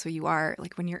material. So you are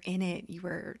like, when you're in it, you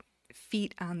are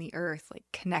feet on the earth, like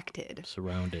connected,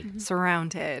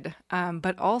 surrounded.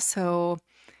 But also,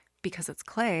 because it's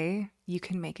clay, you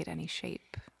can make it any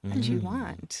shape that you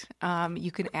want.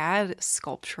 You can add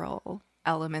sculptural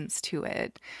elements to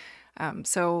it.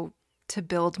 So to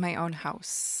build my own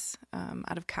house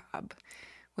out of cob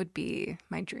would be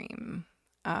my dream.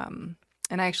 And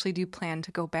I actually do plan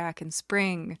to go back in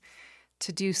spring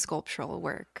to do sculptural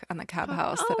work on the cob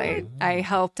house that I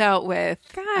helped out with.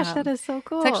 Gosh, that is so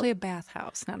cool. It's actually a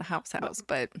bathhouse, not a house,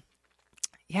 but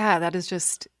yeah, that is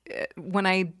just, when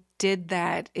I did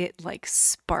that, it like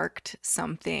sparked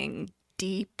something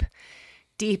deep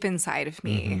inside of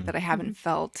me that I haven't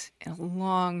felt in a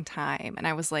long time. And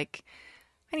I was like,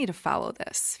 I need to follow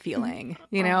this feeling,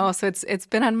 So it's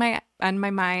been on my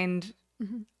mind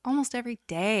almost every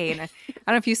day. And I don't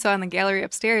know if you saw in the gallery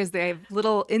upstairs, they have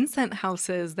little incense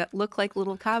houses that look like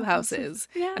little cob houses.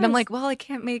 Yes. And I'm like, well, I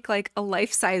can't make like a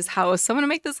life-size house, so I'm going to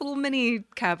make this little mini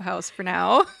cob house for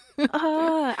now.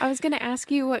 I was going to ask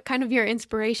you what kind of your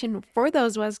inspiration for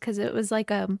those was, because it was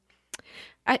like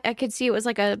I could see it was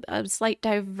like a slight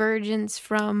divergence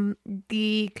from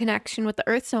the connection with the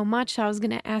earth so much. So I was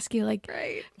going to ask you, like,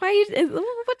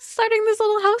 what's starting this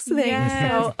little house thing?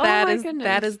 Yes, So,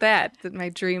 that is my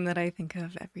dream that I think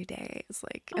of every day is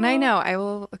like, and I know I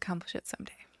will accomplish it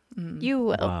someday. You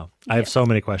will. Wow. I have so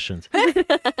many questions.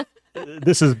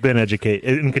 This has been Educate,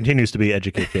 and continues to be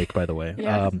Educate Jake, by the way.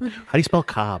 Yes. How do you spell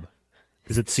cob?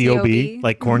 Is it C-O-B?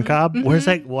 Like corn cob? Where's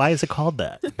that? Why is it called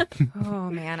that? Oh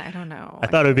man, I don't know. I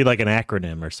thought it would be like an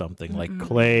acronym or something, like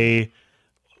clay,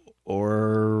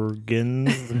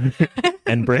 organs,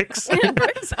 and bricks.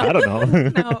 I don't know.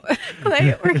 No.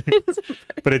 Clay organs.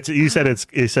 But you said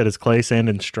it's clay, sand,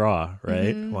 and straw,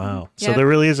 right? Wow. So Yep. there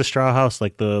really is a straw house,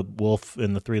 like the wolf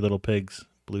in the Three Little Pigs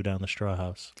blew down the straw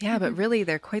house. Yeah, but really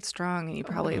they're quite strong, and you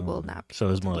probably will not. So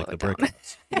it's more like the brick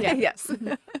house. Yeah. Yes.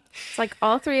 It's like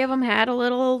all three of them had a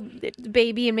little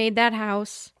baby and made that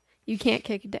house. You can't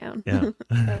kick it down. Yeah.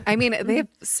 I mean, they have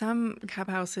some cob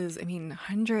houses,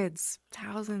 hundreds,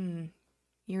 1,000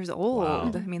 years old.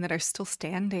 Wow. I mean, that are still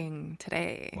standing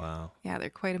today. Wow. Yeah, they're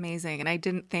quite amazing. And I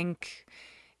didn't think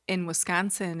in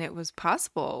Wisconsin it was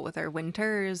possible with our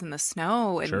winters and the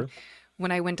snow. And Sure.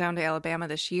 when I went down to Alabama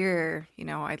this year,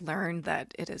 I learned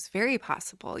that it is very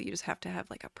possible. You just have to have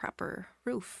like a proper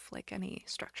roof, like any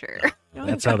structure.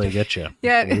 That's how they get you.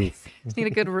 Yeah, Roof. just need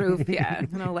a good roof. Yeah,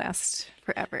 and it'll last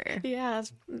forever. Yeah.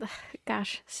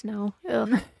 Gosh, snow.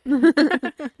 Ugh.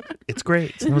 It's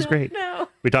great. Snow's great. No.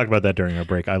 We talked about that during our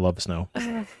break. I love snow.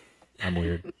 I'm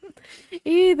weird.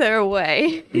 Either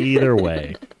way. Either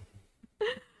way.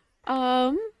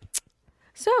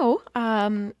 So,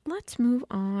 let's move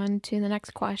on to the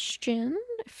next question.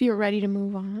 if you're ready to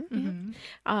move on.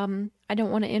 Mm-hmm. I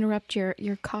don't want to interrupt your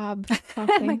Cobb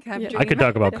talking. My Cobb dream. I could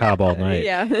talk about Cobb all night.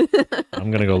 Yeah.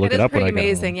 I'm gonna go look it up when I pretty get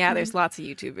amazing. home. Yeah, there's lots of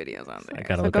YouTube videos on there. I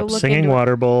gotta So look go up look singing into it.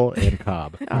 water bowl and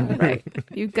Cobb. All right.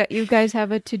 You guys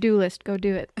have a to-do list. Go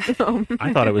do it.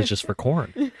 I thought it was just for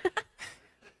corn.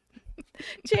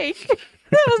 Jake,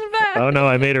 that was bad. Oh no,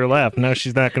 I made her laugh. Now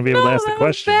she's not gonna be able to ask the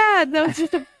question. Bad. That was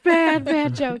just a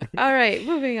bad joke. All right,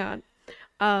 moving on.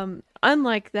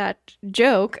 Unlike that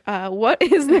joke, what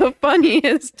is the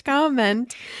funniest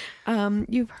comment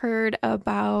you've heard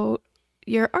about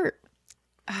your art?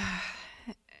 I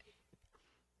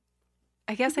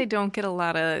guess I don't get a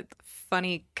lot of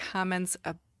funny comments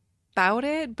about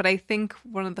it, but I think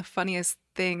one of the funniest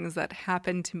things that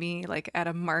happened to me like at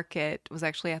a market was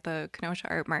actually at the Kenosha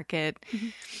Art Market. Mm-hmm.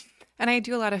 And I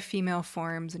do a lot of female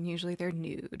forms, and usually they're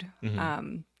nude.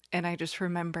 Mm-hmm. And I just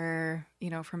remember,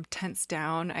 from tents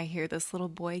down, I hear this little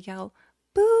boy yell,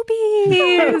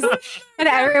 "Boobies!" And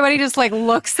everybody just like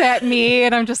looks at me,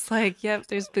 and I'm just like, "Yep,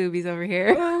 there's boobies over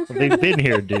here." They've been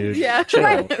here, dude. Yeah,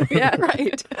 Chill. Yeah,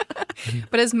 right.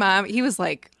 But his mom, he was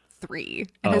like 3,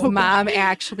 and his mom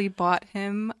actually bought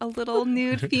him a little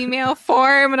nude female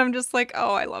form, and I'm just like,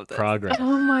 "Oh, I love this." Progress.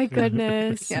 Oh my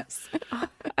goodness. Yes.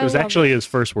 It was actually his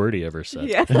first word he ever said.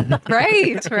 Yeah.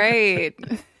 Right.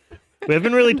 We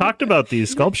haven't really talked about these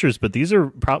sculptures, but these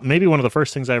are maybe one of the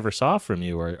first things I ever saw from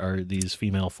you are these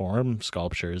female form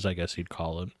sculptures, I guess you'd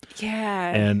call them.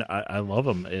 Yeah. And I love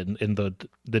them. And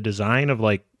the design of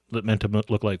like meant to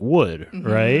look like wood,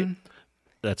 right?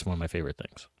 That's one of my favorite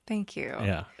things. Thank you.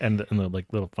 Yeah. And the like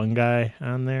little fungi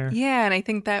on there. Yeah, and I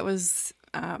think that was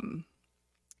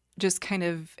just kind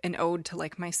of an ode to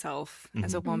like myself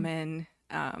as a woman,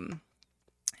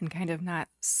 and kind of not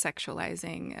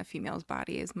sexualizing a female's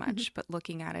body as much, but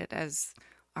looking at it as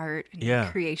art and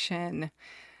creation.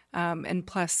 And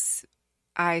plus,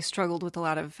 I struggled with a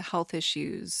lot of health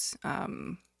issues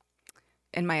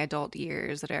in my adult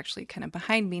years that are actually kind of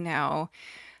behind me now.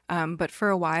 But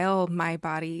for a while, my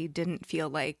body didn't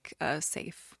feel like a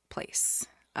safe place.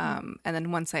 And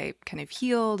then once I kind of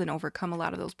healed and overcome a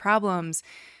lot of those problems,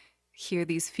 here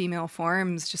these female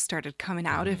forms just started coming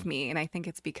out of me. And I think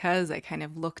it's because I kind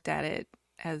of looked at it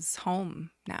as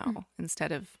home now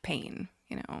instead of pain,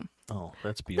 Oh,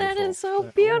 that's beautiful. That is so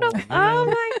beautiful. Oh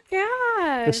my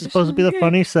gosh. This is supposed to be the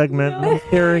funny segment. I'm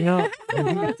tearing up.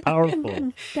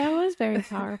 Powerful. That was very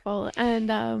powerful.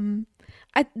 And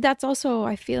that's also,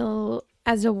 I feel,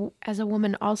 as a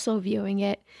woman also viewing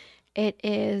it, it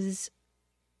is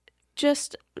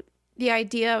just the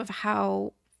idea of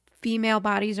how female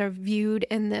bodies are viewed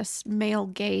in this male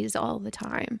gaze all the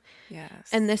time. Yes.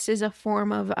 And this is a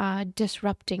form of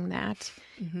disrupting that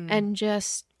and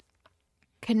just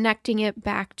connecting it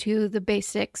back to the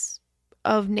basics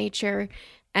of nature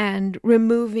and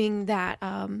removing that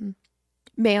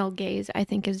male gaze, I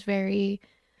think, is very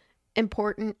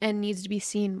important and needs to be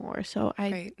seen more. So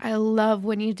I love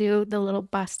when you do the little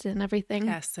bust and everything.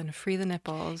 Yes, and free the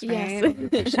nipples, right?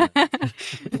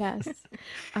 Yes.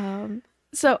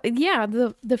 So yeah,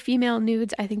 the female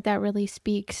nudes, I think that really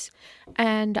speaks,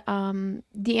 and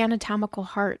the anatomical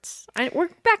hearts. We're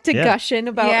back to gushing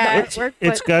about the artwork.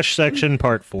 It's gush section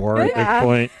part 4 at this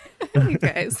point. You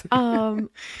guys.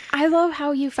 I love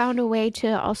how you found a way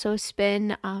to also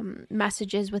spin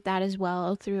messages with that as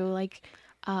well through like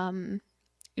you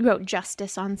wrote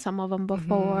justice on some of them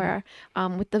before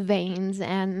with the veins,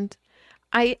 and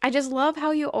I just love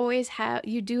how you always have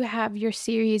your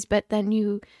series, but then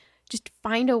you just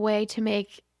find a way to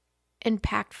make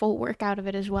impactful work out of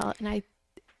it as well. And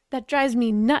that drives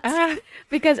me nuts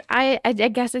because I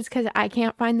guess it's because I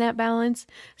can't find that balance.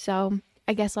 So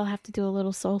I guess I'll have to do a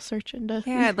little soul searching to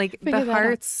like the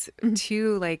hearts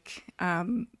too, like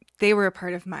they were a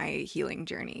part of my healing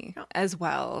journey as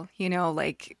well.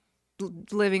 Like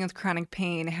living with chronic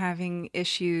pain, having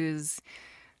issues,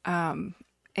 and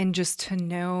just to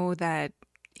know that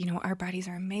our bodies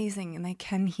are amazing and they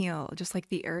can heal, just like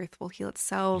the earth will heal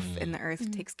itself and the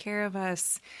earth takes care of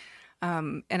us.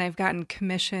 And I've gotten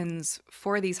commissions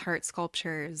for these heart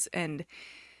sculptures, and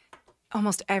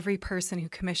almost every person who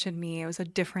commissioned me, it was a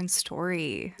different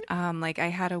story. Like I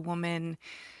had a woman,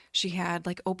 she had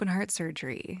like open heart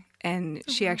surgery, and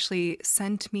she actually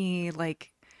sent me like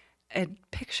a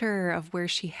picture of where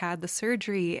she had the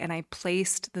surgery, and I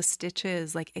placed the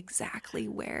stitches like exactly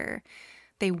where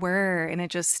they were, and it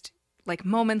just like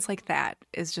moments like that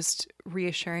is just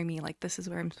reassuring me like this is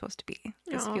where I'm supposed to be.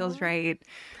 This feels right.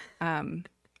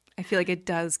 I feel like it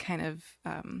does kind of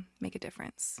make a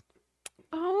difference.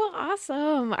 Oh,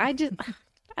 awesome.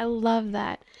 I love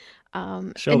that.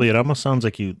 Shelby, it almost sounds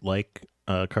like you like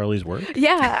Carley's work?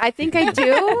 Yeah, I think I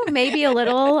do. Maybe a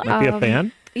little. Might be a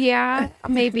fan? Yeah,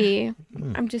 maybe.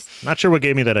 I'm just, Not sure what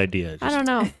gave me that idea. I don't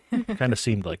know. Kind of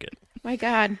seemed like it. My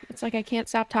God, it's like I can't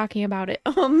stop talking about it.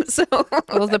 So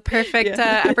Well, the perfect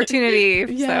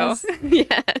opportunity. yes, So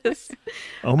yes.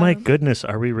 Oh my goodness,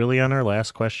 are we really on our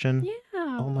last question? Yeah.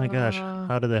 Oh my gosh,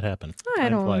 how did that happen? I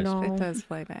Time don't flies. know. it does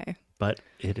fly by. But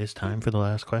it is time for the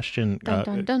last question. Dun,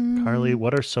 dun, dun. Carley,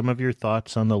 what are some of your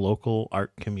thoughts on the local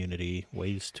art community?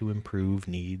 Ways to improve,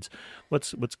 needs?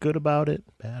 What's good about it?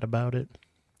 Bad about it?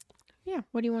 Yeah.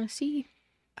 What do you want to see?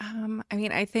 I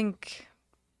mean, I think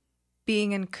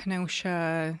being in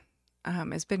Kenosha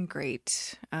has been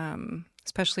great,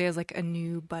 especially as like a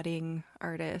new budding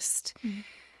artist.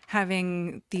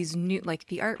 Having these new, like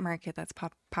the art market that's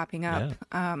popping up.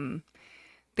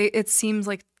 It seems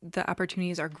like the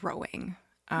opportunities are growing.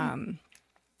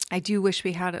 I do wish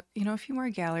we had, a few more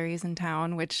galleries in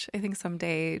town, which I think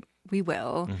someday we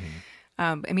will.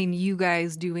 I mean, you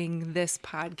guys doing this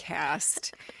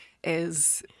podcast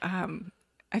is,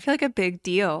 I feel like a big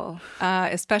deal,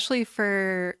 especially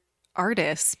for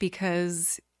artists,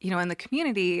 because, in the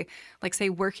community, like say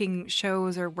working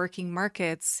shows or working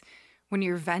markets, when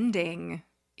you're vending,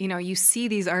 you see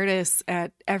these artists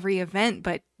at every event,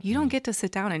 but you don't get to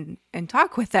sit down and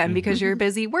talk with them because you're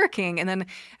busy working. And then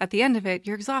at the end of it,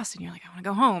 you're exhausted. And you're like, I want to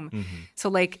go home. So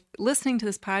like listening to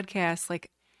this podcast,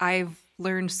 like I've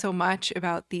learned so much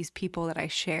about these people that I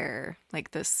share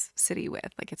like this city with.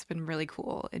 Like it's been really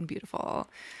cool and beautiful.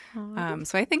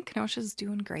 So I think Kenosha's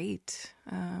doing great.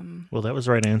 Well, that was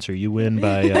the right answer. You win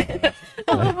by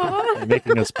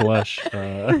making us blush.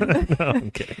 No,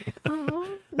 I'm kidding.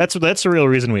 That's the real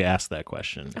reason we asked that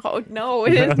question. Oh, no,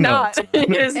 it is not.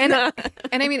 It is not.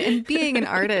 And I mean, and being an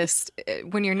artist,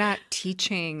 when you're not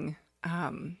teaching,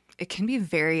 it can be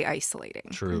very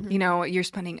isolating. True. You're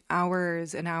spending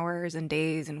hours and hours and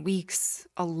days and weeks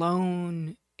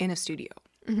alone in a studio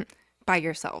by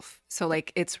yourself. So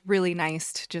like, it's really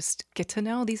nice to just get to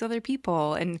know these other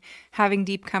people and having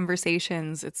deep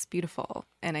conversations. It's beautiful.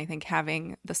 And I think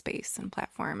having the space and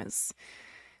platform is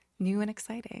new and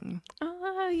exciting.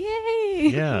 Oh, yay.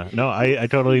 Yeah. No, I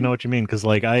totally know what you mean. Because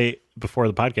like before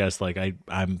the podcast, like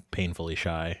I'm painfully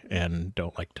shy and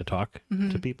don't like to talk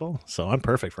to people. So I'm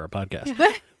perfect for a podcast.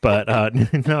 But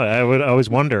no, I would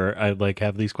always wonder, I'd like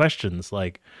have these questions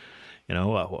like,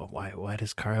 why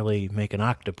does Carley make an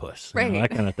octopus? Right.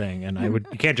 That kind of thing. And you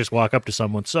can't just walk up to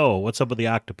someone, so what's up with the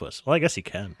octopus? Well, I guess you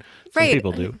can. Some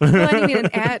people do. Well, I mean,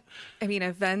 at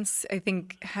events, I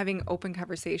think having open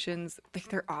conversations, like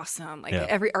they're awesome. Like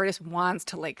every artist wants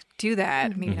to like do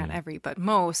that. Maybe not every, but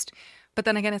most. But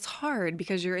then again, it's hard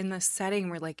because you're in this setting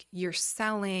where like you're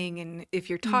selling, and if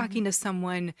you're talking to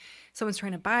someone's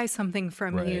trying to buy something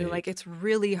from you, like it's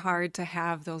really hard to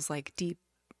have those like deep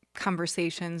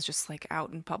conversations just like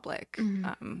out in public,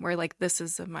 where like this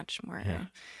is a much more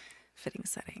fitting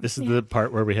setting. This is the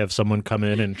part where we have someone come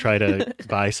in and try to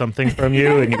buy something from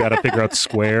you, and you got to figure out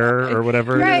Square or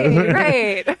whatever.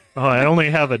 Right. Oh, I only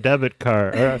have a debit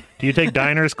card. Do you take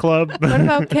Diners Club? What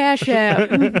about Cash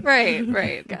App?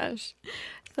 Right. Gosh.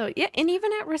 So yeah, and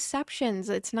even at receptions,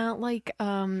 it's not like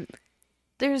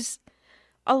there's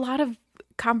a lot of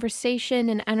conversation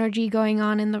and energy going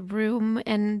on in the room,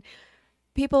 and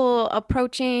people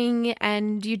approaching,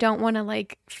 and you don't want to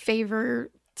like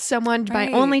favor someone by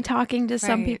only talking to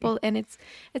some people, and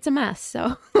it's a mess.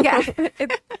 So Yeah.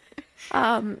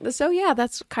 So yeah,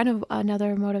 that's kind of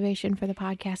another motivation for the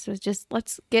podcast, was just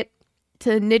let's get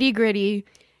to nitty gritty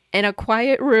in a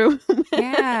quiet room.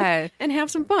 Yeah. And have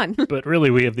some fun. But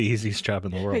really, we have the easiest job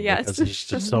in the world. Yes. Because there's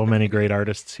just so many great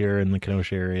artists here in the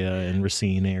Kenosha area and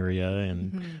Racine area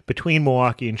and between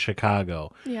Milwaukee and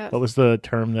Chicago. Yeah. What was the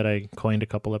term that I coined a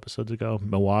couple episodes ago?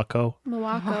 Milwaukee?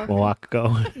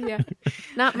 Yeah.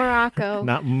 Not Morocco.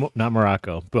 Not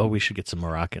Morocco. But we should get some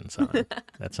Moroccans on.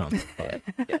 That sounds fun.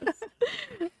 Yes.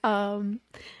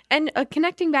 And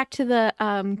connecting back to the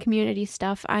community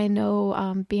stuff, I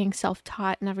know being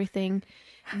self-taught and everything,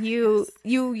 you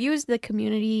use the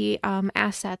community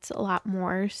assets a lot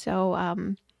more.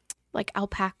 So like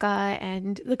Alpaca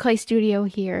and the Clay Studio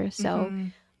here. So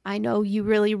I know you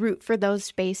really root for those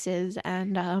spaces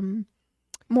and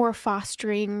more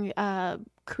fostering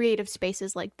creative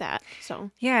spaces like that. So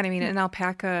yeah, and I mean, in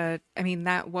Alpaca,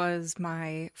 that was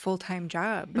my full-time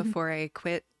job before I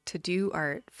quit to do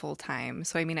art full-time.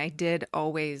 So I did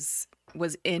always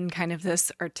was in kind of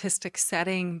this artistic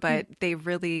setting, but they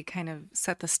really kind of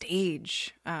set the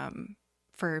stage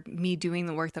for me doing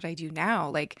the work that I do now,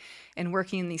 like, and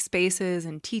working in these spaces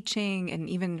and teaching and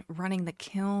even running the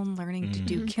kiln, learning to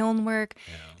do kiln work.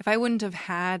 Yeah. If I wouldn't have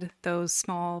had those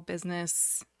small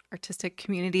business artistic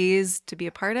communities to be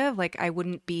a part of, like I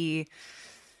wouldn't be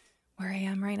where I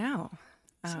am right now.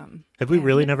 Have we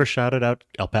really never shouted out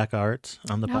Alpaca Arts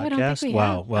on the No, I don't think podcast? we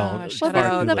Wow. have. Well, Shout this is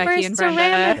out the Becky first and Brenda.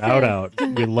 ceramic. shout out.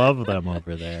 We love them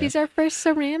over there. He's our first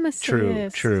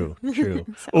ceramicist. True.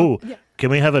 So, Oh, yeah.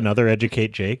 can we have another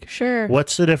Educate Jake? Sure.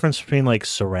 What's the difference between like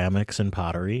ceramics and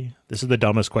pottery? This is the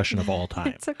dumbest question of all time.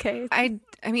 It's okay. I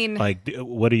mean, Like,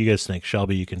 what do you guys think?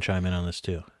 Shelby, you can chime in on this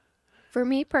too. For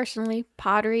me personally,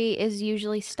 pottery is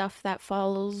usually stuff that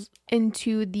falls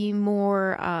into the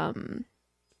more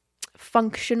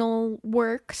functional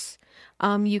works.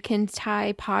 You can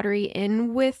tie pottery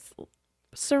in with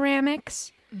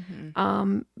ceramics,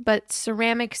 but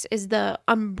ceramics is the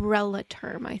umbrella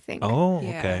term, I think. Oh,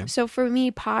 Yeah. okay. So for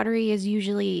me, pottery is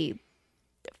usually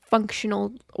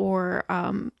functional or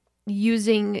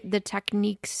using the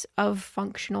techniques of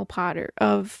functional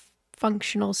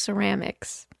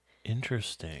ceramics.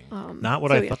 Interesting. Um, Not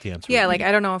what so I yeah. thought the answer yeah, would like be.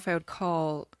 I don't know if I would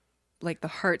call like the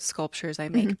heart sculptures I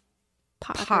make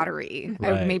pottery. I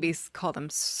Right. would maybe call them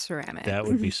ceramics. That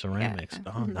would be ceramics.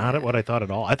 Yeah. Oh, not what I thought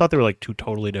at all. I thought they were like two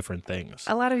totally different things.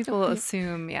 A lot of people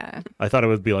assume, yeah. I thought it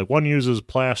would be like one uses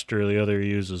plaster, the other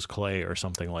uses clay or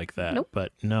something like that. Nope.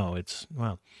 But no, it's,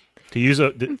 well, to use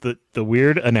the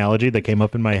weird analogy that came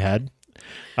up in my head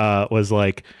was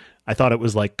like, I thought it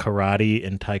was like karate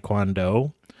and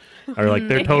taekwondo. Or like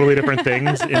they're totally different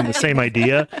things in the same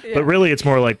idea, but really it's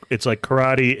more like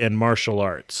karate and martial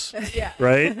arts,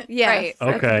 right? Yes, Right.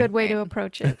 that's Okay. a good way to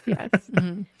approach it. Yes.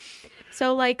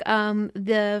 So like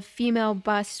the female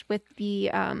bust with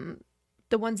the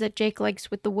ones that Jake likes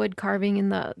with the wood carving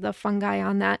and the fungi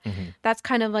on that, that's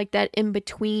kind of like that in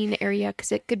between area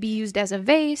because it could be used as a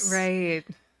vase, Right.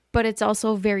 but it's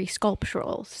also very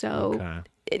sculptural. So Okay.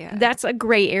 Yeah. that's a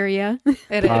gray area.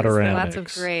 It is. Potteramics. Lots of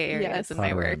gray areas Yes. in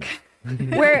my work.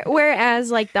 Whereas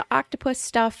like the octopus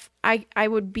stuff, I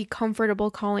would be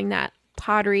comfortable calling that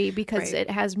pottery because Right. it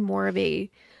has more of a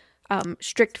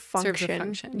strict Serves a function.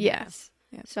 function, Yes.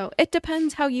 yeah. So it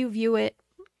depends how you view it,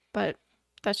 but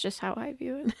that's just how I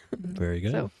view it. Very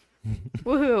good. So,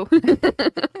 woohoo.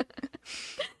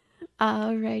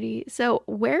 Alrighty. So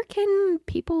where can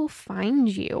people find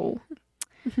you?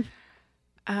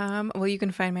 Well, you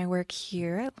can find my work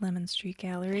here at Lemon Street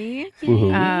Gallery.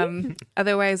 Woohoo.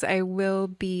 Otherwise, I will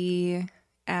be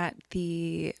at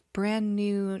the brand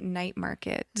new night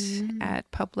market at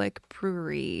Public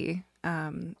Brewery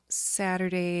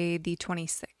Saturday, the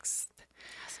 26th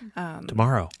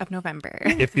Tomorrow. of November.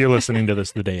 If you're listening to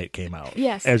this the day it came out.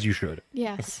 Yes. As you should.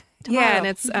 Yes. Yeah,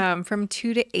 and Tomorrow. it's from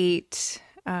 2 to 8.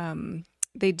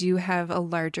 They do have a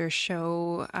larger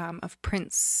show of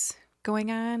prints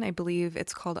going on. I believe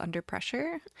it's called Under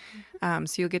Pressure. So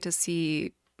you'll get to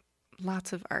see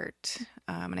lots of art.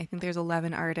 And I think there's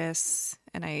 11 artists.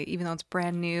 And even though it's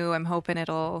brand new, I'm hoping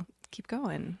it'll keep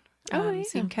going. Oh, So you yeah.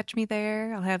 can catch me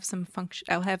there. I'll have some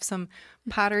I'll have some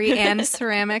pottery and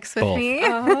ceramics with Both. me.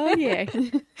 Oh yeah.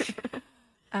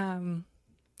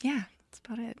 Yeah, that's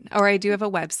about it. Or I do have a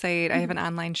website. I have an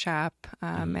online shop.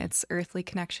 It's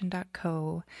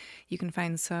earthlyconnection.co. You can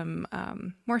find some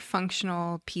more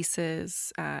functional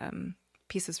pieces,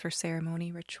 pieces for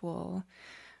ceremony, ritual.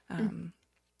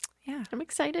 Yeah. I'm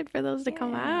excited for those to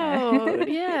come Yeah. out.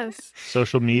 Yes.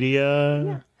 Social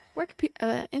media. Where could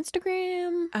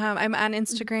Instagram? I'm on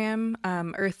Instagram,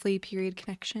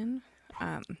 earthly_connection.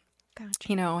 Gotcha.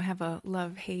 You know, have a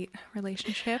love-hate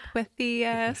relationship with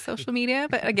the social media,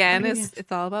 but again, it's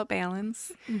all about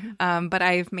balance. But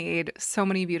I've made so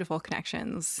many beautiful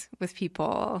connections with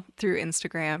people through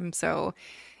Instagram. So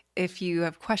if you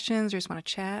have questions or just want to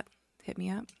chat, hit me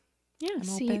up. Yeah. I'm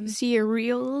See open. your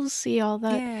reels, see all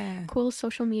that Yeah, cool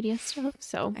social media stuff.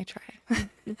 So I try.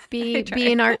 be try.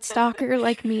 an art stalker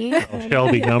like me.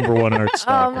 Shelby, #1 art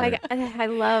stalker. Oh my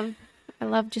god, I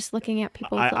love just looking at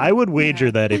people. I would wager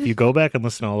that if you go back and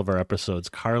listen to all of our episodes,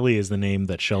 Carley is the name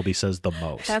that Shelby says the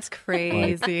most. That's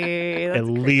crazy. at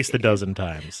least a dozen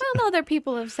times. Well, other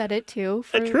people have said it too.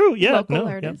 For True, yeah. local No,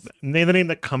 yeah. artists. Name the name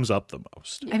that comes up the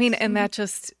most. I mean, and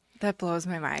that blows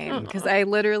my mind because I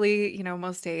literally,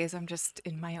 most days I'm just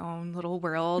in my own little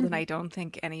world and I don't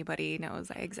think anybody knows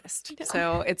I exist.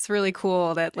 So it's really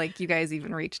cool that like you guys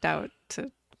even reached out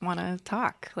to want to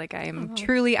talk. Like I'm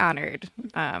truly honored.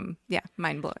 Yeah,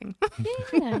 mind blowing.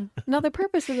 Yeah. Another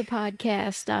purpose of the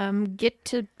podcast, get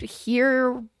to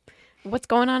hear what's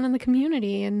going on in the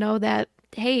community and know that,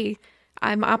 hey,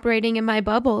 I'm operating in my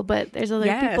bubble, but there's other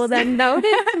Yes. people that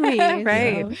notice me.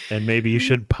 Right. So, And maybe you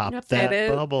should pop Yep. that It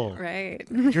is- bubble. Right.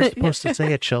 You're supposed to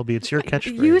say it, Shelby. It's your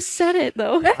catchphrase. you said it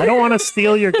though. I don't want to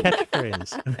steal your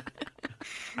catchphrase.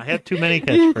 I have too many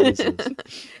catchphrases.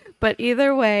 But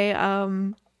either way,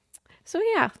 So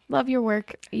yeah, love your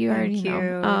work. You already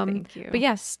know. Thank you. But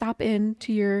yeah, stop in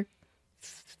to your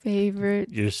favorite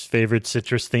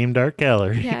citrus themed art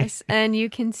gallery. Yes, and you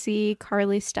can see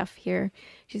Carly's stuff here.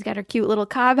 She's got her cute little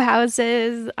cob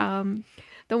houses.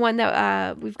 The one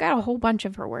that we've got a whole bunch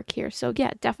of her work here. So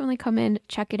yeah, definitely come in,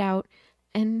 check it out,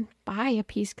 and buy a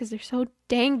piece because they're so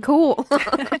dang cool.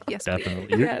 Yes,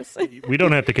 Definitely. Yes. We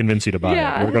don't have to convince you to buy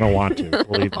Yeah. it. We're gonna want to.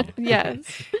 Believe me.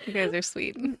 Yes. you guys are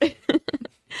sweet.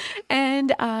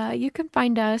 And you can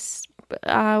find us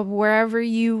wherever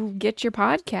you get your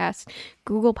podcast.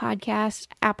 Google Podcasts,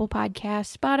 Apple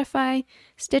Podcasts, Spotify,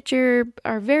 Stitcher,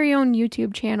 our very own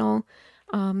YouTube channel.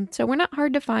 So we're not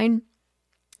hard to find.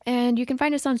 And you can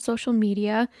find us on social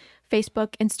media,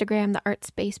 Facebook, Instagram, the Art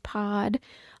Space Pod.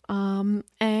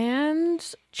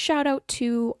 And shout out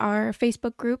to our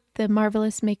Facebook group, the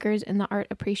Marvelous Makers and the Art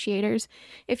Appreciators.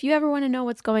 If you ever want to know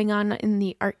what's going on in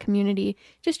the art community,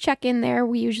 just check in there.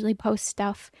 We usually post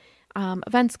stuff,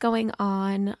 events going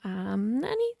on,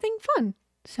 anything fun.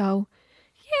 So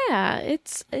yeah,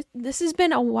 this has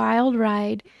been a wild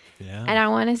ride. Yeah. And I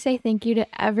want to say thank you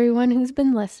to everyone who's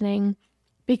been listening,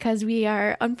 because we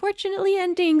are unfortunately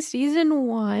ending season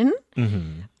 1,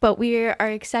 but we are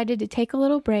excited to take a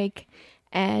little break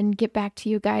and get back to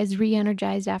you guys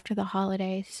re-energized after the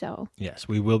holidays. So yes,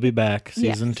 we will be back.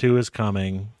 Season 2 is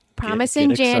coming. Promise Get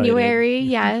in excited. January.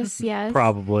 Yes.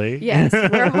 Probably. Yes,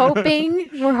 we're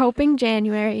hoping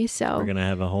January. So We're gonna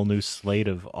have a whole new slate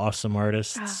of awesome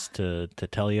artists to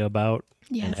tell you about,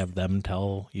 Yes. and have them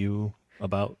tell you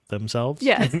about themselves.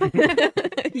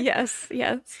 yes,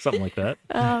 yes. Something like that.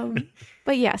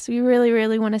 But yes, we really,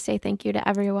 really want to say thank you to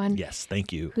everyone Yes,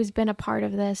 thank you. who's been a part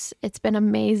of this. It's been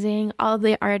amazing. All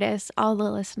the artists, all the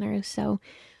listeners. So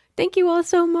thank you all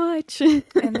so much. And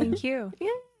thank you. Yeah.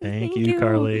 Thank you,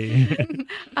 Carly.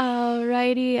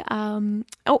 Alrighty.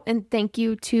 And thank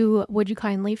you to Would You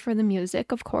Kindly for the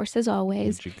music, of course, as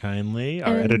always. Would you kindly?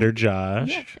 Our And- editor, Josh.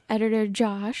 Yeah, editor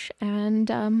Josh. And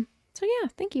so yeah,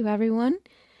 thank you everyone.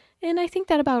 And I think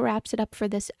that about wraps it up for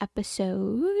this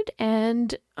episode.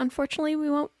 And unfortunately, we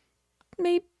won't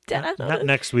maybe Not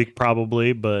next week,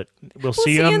 probably, but we'll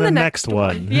see you on in the next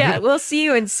one. Yeah, we'll see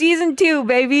you in season 2,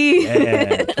 baby.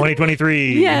 Yeah,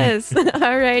 2023. Yes.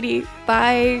 Alrighty.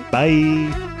 Bye. Bye.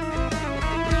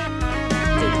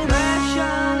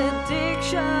 Depression,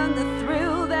 addiction, the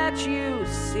thrill that you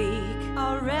seek.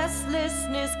 Our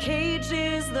restlessness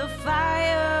cages the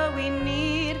fire we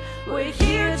need. We're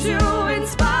here to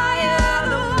inspire.